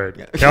 All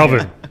right.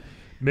 Calvin,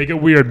 make it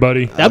weird,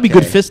 buddy. That'd be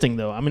good Okay. fisting,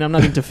 though. I mean, I'm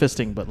not into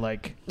fisting, but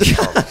like,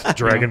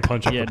 Dragon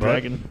punch up yeah, the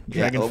butt.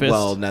 dragon oh, fist.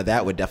 well, now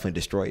that would definitely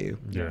destroy you.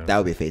 Yeah. That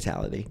would be a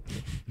fatality.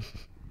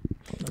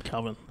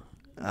 Calvin,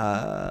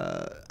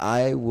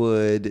 I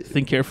would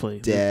think carefully.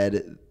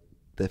 dead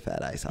the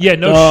fat ice. Yeah,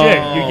 no Oh, shit.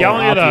 You're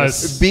yelling at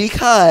obvious. us.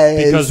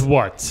 Because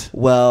What?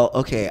 well,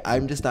 okay,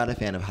 I'm just not a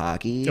fan of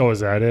hockey. Oh, is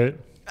that it?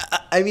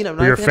 I mean, I'm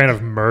not. You're a fan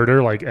of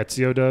murder like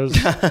Ezio does?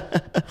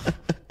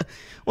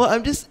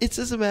 Well, it's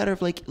just a matter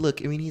of like,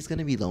 look, I mean, he's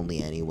gonna be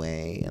lonely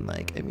anyway, and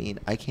like, I mean,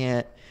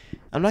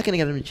 I'm not gonna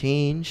get him to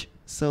change.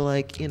 So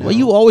like, Well,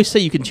 you always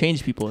say you can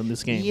change people in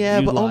this game. yeah,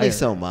 You but only liar.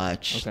 so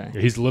much. Okay.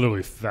 Yeah, he's literally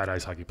a fat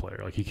ice hockey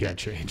player. Like, he can't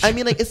change. I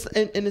mean, like,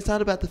 and it's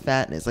not about the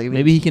fatness. Like, I mean,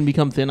 Maybe he can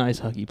become thin ice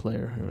hockey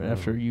player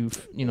after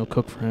you've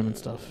cook for him and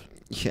stuff.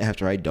 yeah,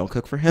 after I don't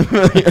cook for him.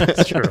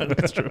 That's true.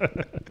 That's true.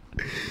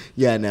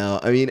 Yeah, no,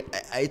 I mean,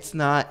 it's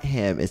not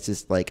him. It's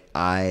just like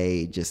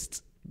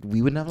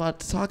we wouldn't have a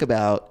lot to talk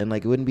about, and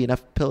like it wouldn't be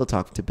enough pillow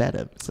talk to bed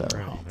him. So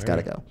it's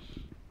gotta go.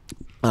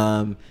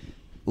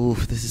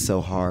 Oof, this is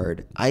so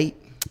hard.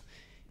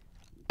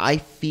 I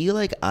feel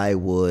like I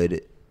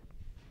would.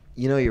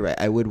 You're right.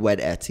 I would wed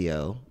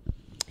Ezio.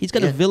 He's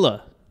got a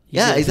villa. He's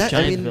got a giant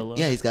giant villa.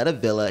 Yeah, he's got a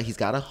villa. He's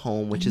got a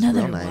home, which is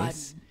Another real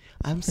nice.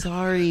 I'm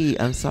sorry.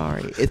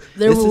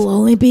 There will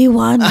only be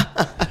one.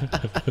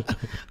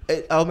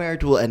 Our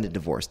marriage will end in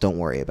divorce. Don't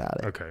worry about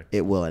it. Okay.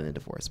 It will end in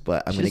divorce.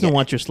 But I'm She gonna doesn't get.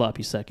 want your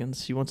sloppy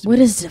seconds. She wants to. What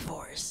is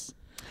divorce?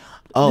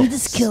 Oh, You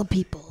just kill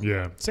people.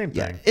 Yeah, same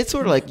yeah. thing. It's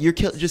sort of like you're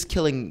just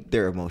killing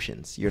their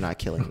emotions. You're not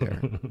killing their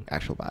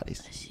actual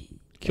bodies.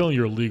 Killing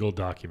your legal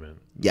document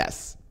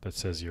Yes, that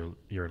says you're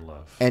in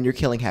love. and you're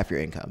killing half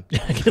your income.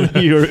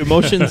 your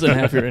emotions and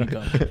half your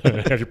income.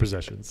 Have your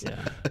possessions.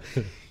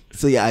 Yeah.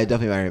 So yeah, I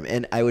definitely marry him,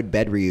 and I would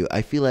bed Ryu.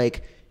 I feel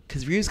like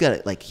because Ryu's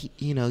got like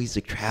he's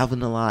like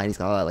traveling a lot. And he's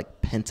got a lot of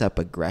like pent up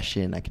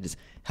aggression. I could just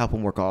help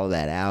him work all of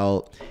that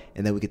out,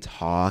 and then we could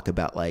talk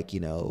about like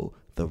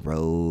the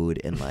road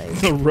and like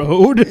The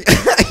road?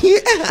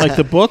 yeah. Like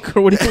the book?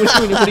 Or what do you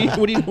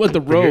want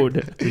the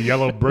road? The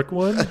yellow brick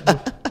one?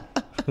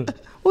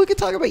 Well, we could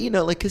talk about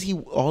like because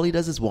all he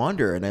does is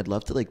wander, and I'd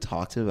love to like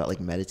talk to him about like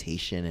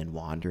meditation and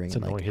wandering. It's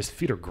And, annoying. like, His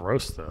feet are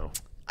gross, though.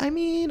 I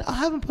mean, I'll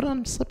have him put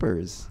on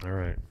slippers. All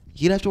right.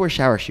 He'd have to wear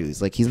shower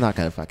shoes. Like he's not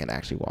gonna fucking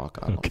actually walk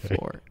on the Okay.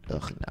 floor.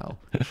 Ugh, no.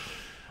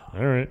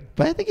 All right.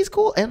 But I think he's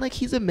cool, and like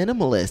he's a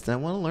minimalist, and I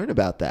want to learn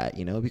about that.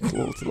 It'd be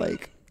cool to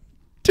like.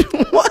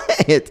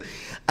 What?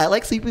 I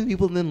like sleeping with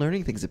people and then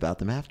learning things about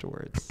them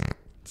afterwards.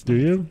 Do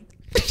you?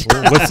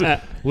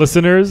 Well,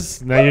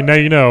 listeners, now you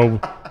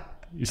know.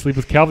 You sleep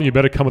with Calvin, you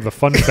better come with a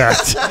fun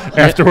fact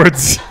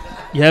afterwards.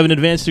 You have an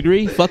advanced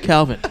degree? Fuck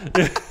Calvin.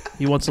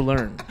 He wants to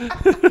learn.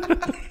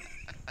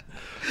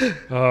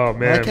 Oh, man.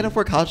 Well, I can't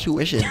afford college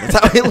tuition. That's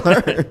how I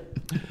learn.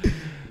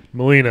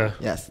 Mileena.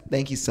 Yes.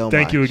 Thank you so much.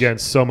 Thank you again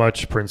so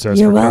much, Princess,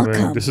 You're for coming.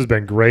 welcome. This has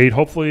been great.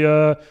 Hopefully,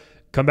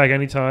 come back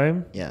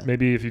anytime. Yeah.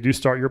 Maybe if you do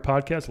start your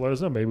podcast, let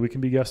us know. Maybe we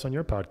can be guests on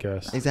your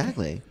podcast.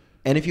 Exactly.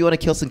 And if you want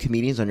to kill some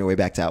comedians on your way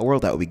back to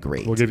Outworld, that would be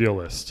great. We'll give you a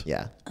list.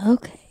 Yeah.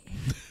 Okay.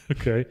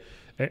 Okay.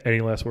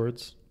 Any last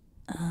words?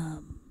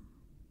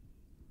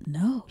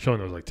 No. She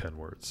only knows like 10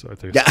 words, so I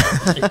think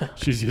Yeah.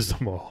 she's used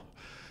them all.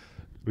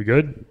 We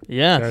good?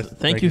 Yeah. Guys,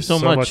 Thank you so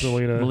much,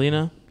 Mileena.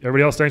 Mileena.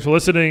 Everybody else, thanks for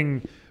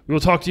listening. We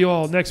will talk to you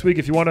all next week.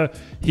 If you want to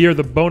hear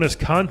the bonus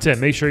content,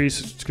 make sure you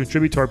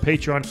contribute to our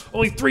Patreon.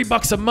 Only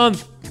 $3 a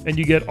month, and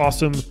you get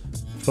awesome,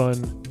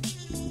 fun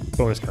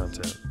bonus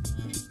content.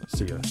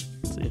 See ya.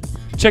 See ya.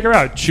 Check her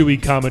out,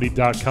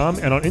 chewycomedy.com,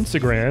 and on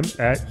Instagram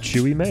at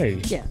Chewy May.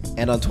 Yeah.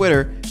 And on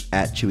Twitter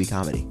at Chewy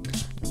Comedy.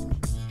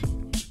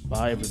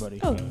 Bye, everybody.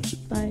 Oh,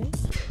 bye.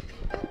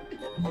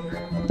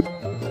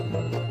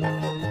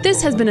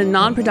 This has been a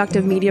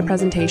non-productive media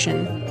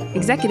presentation.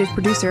 Executive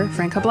producer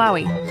Frank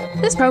Hablawi.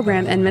 This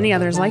program and many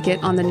others like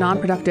it on the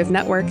Non-Productive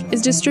Network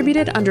is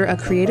distributed under a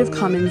Creative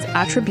Commons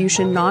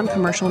Attribution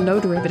Non-Commercial No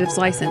Derivatives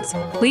license.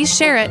 Please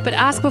share it, but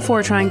ask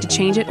before trying to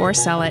change it or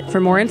sell it. For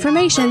more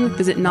information,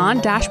 visit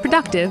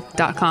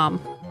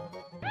non-productive.com.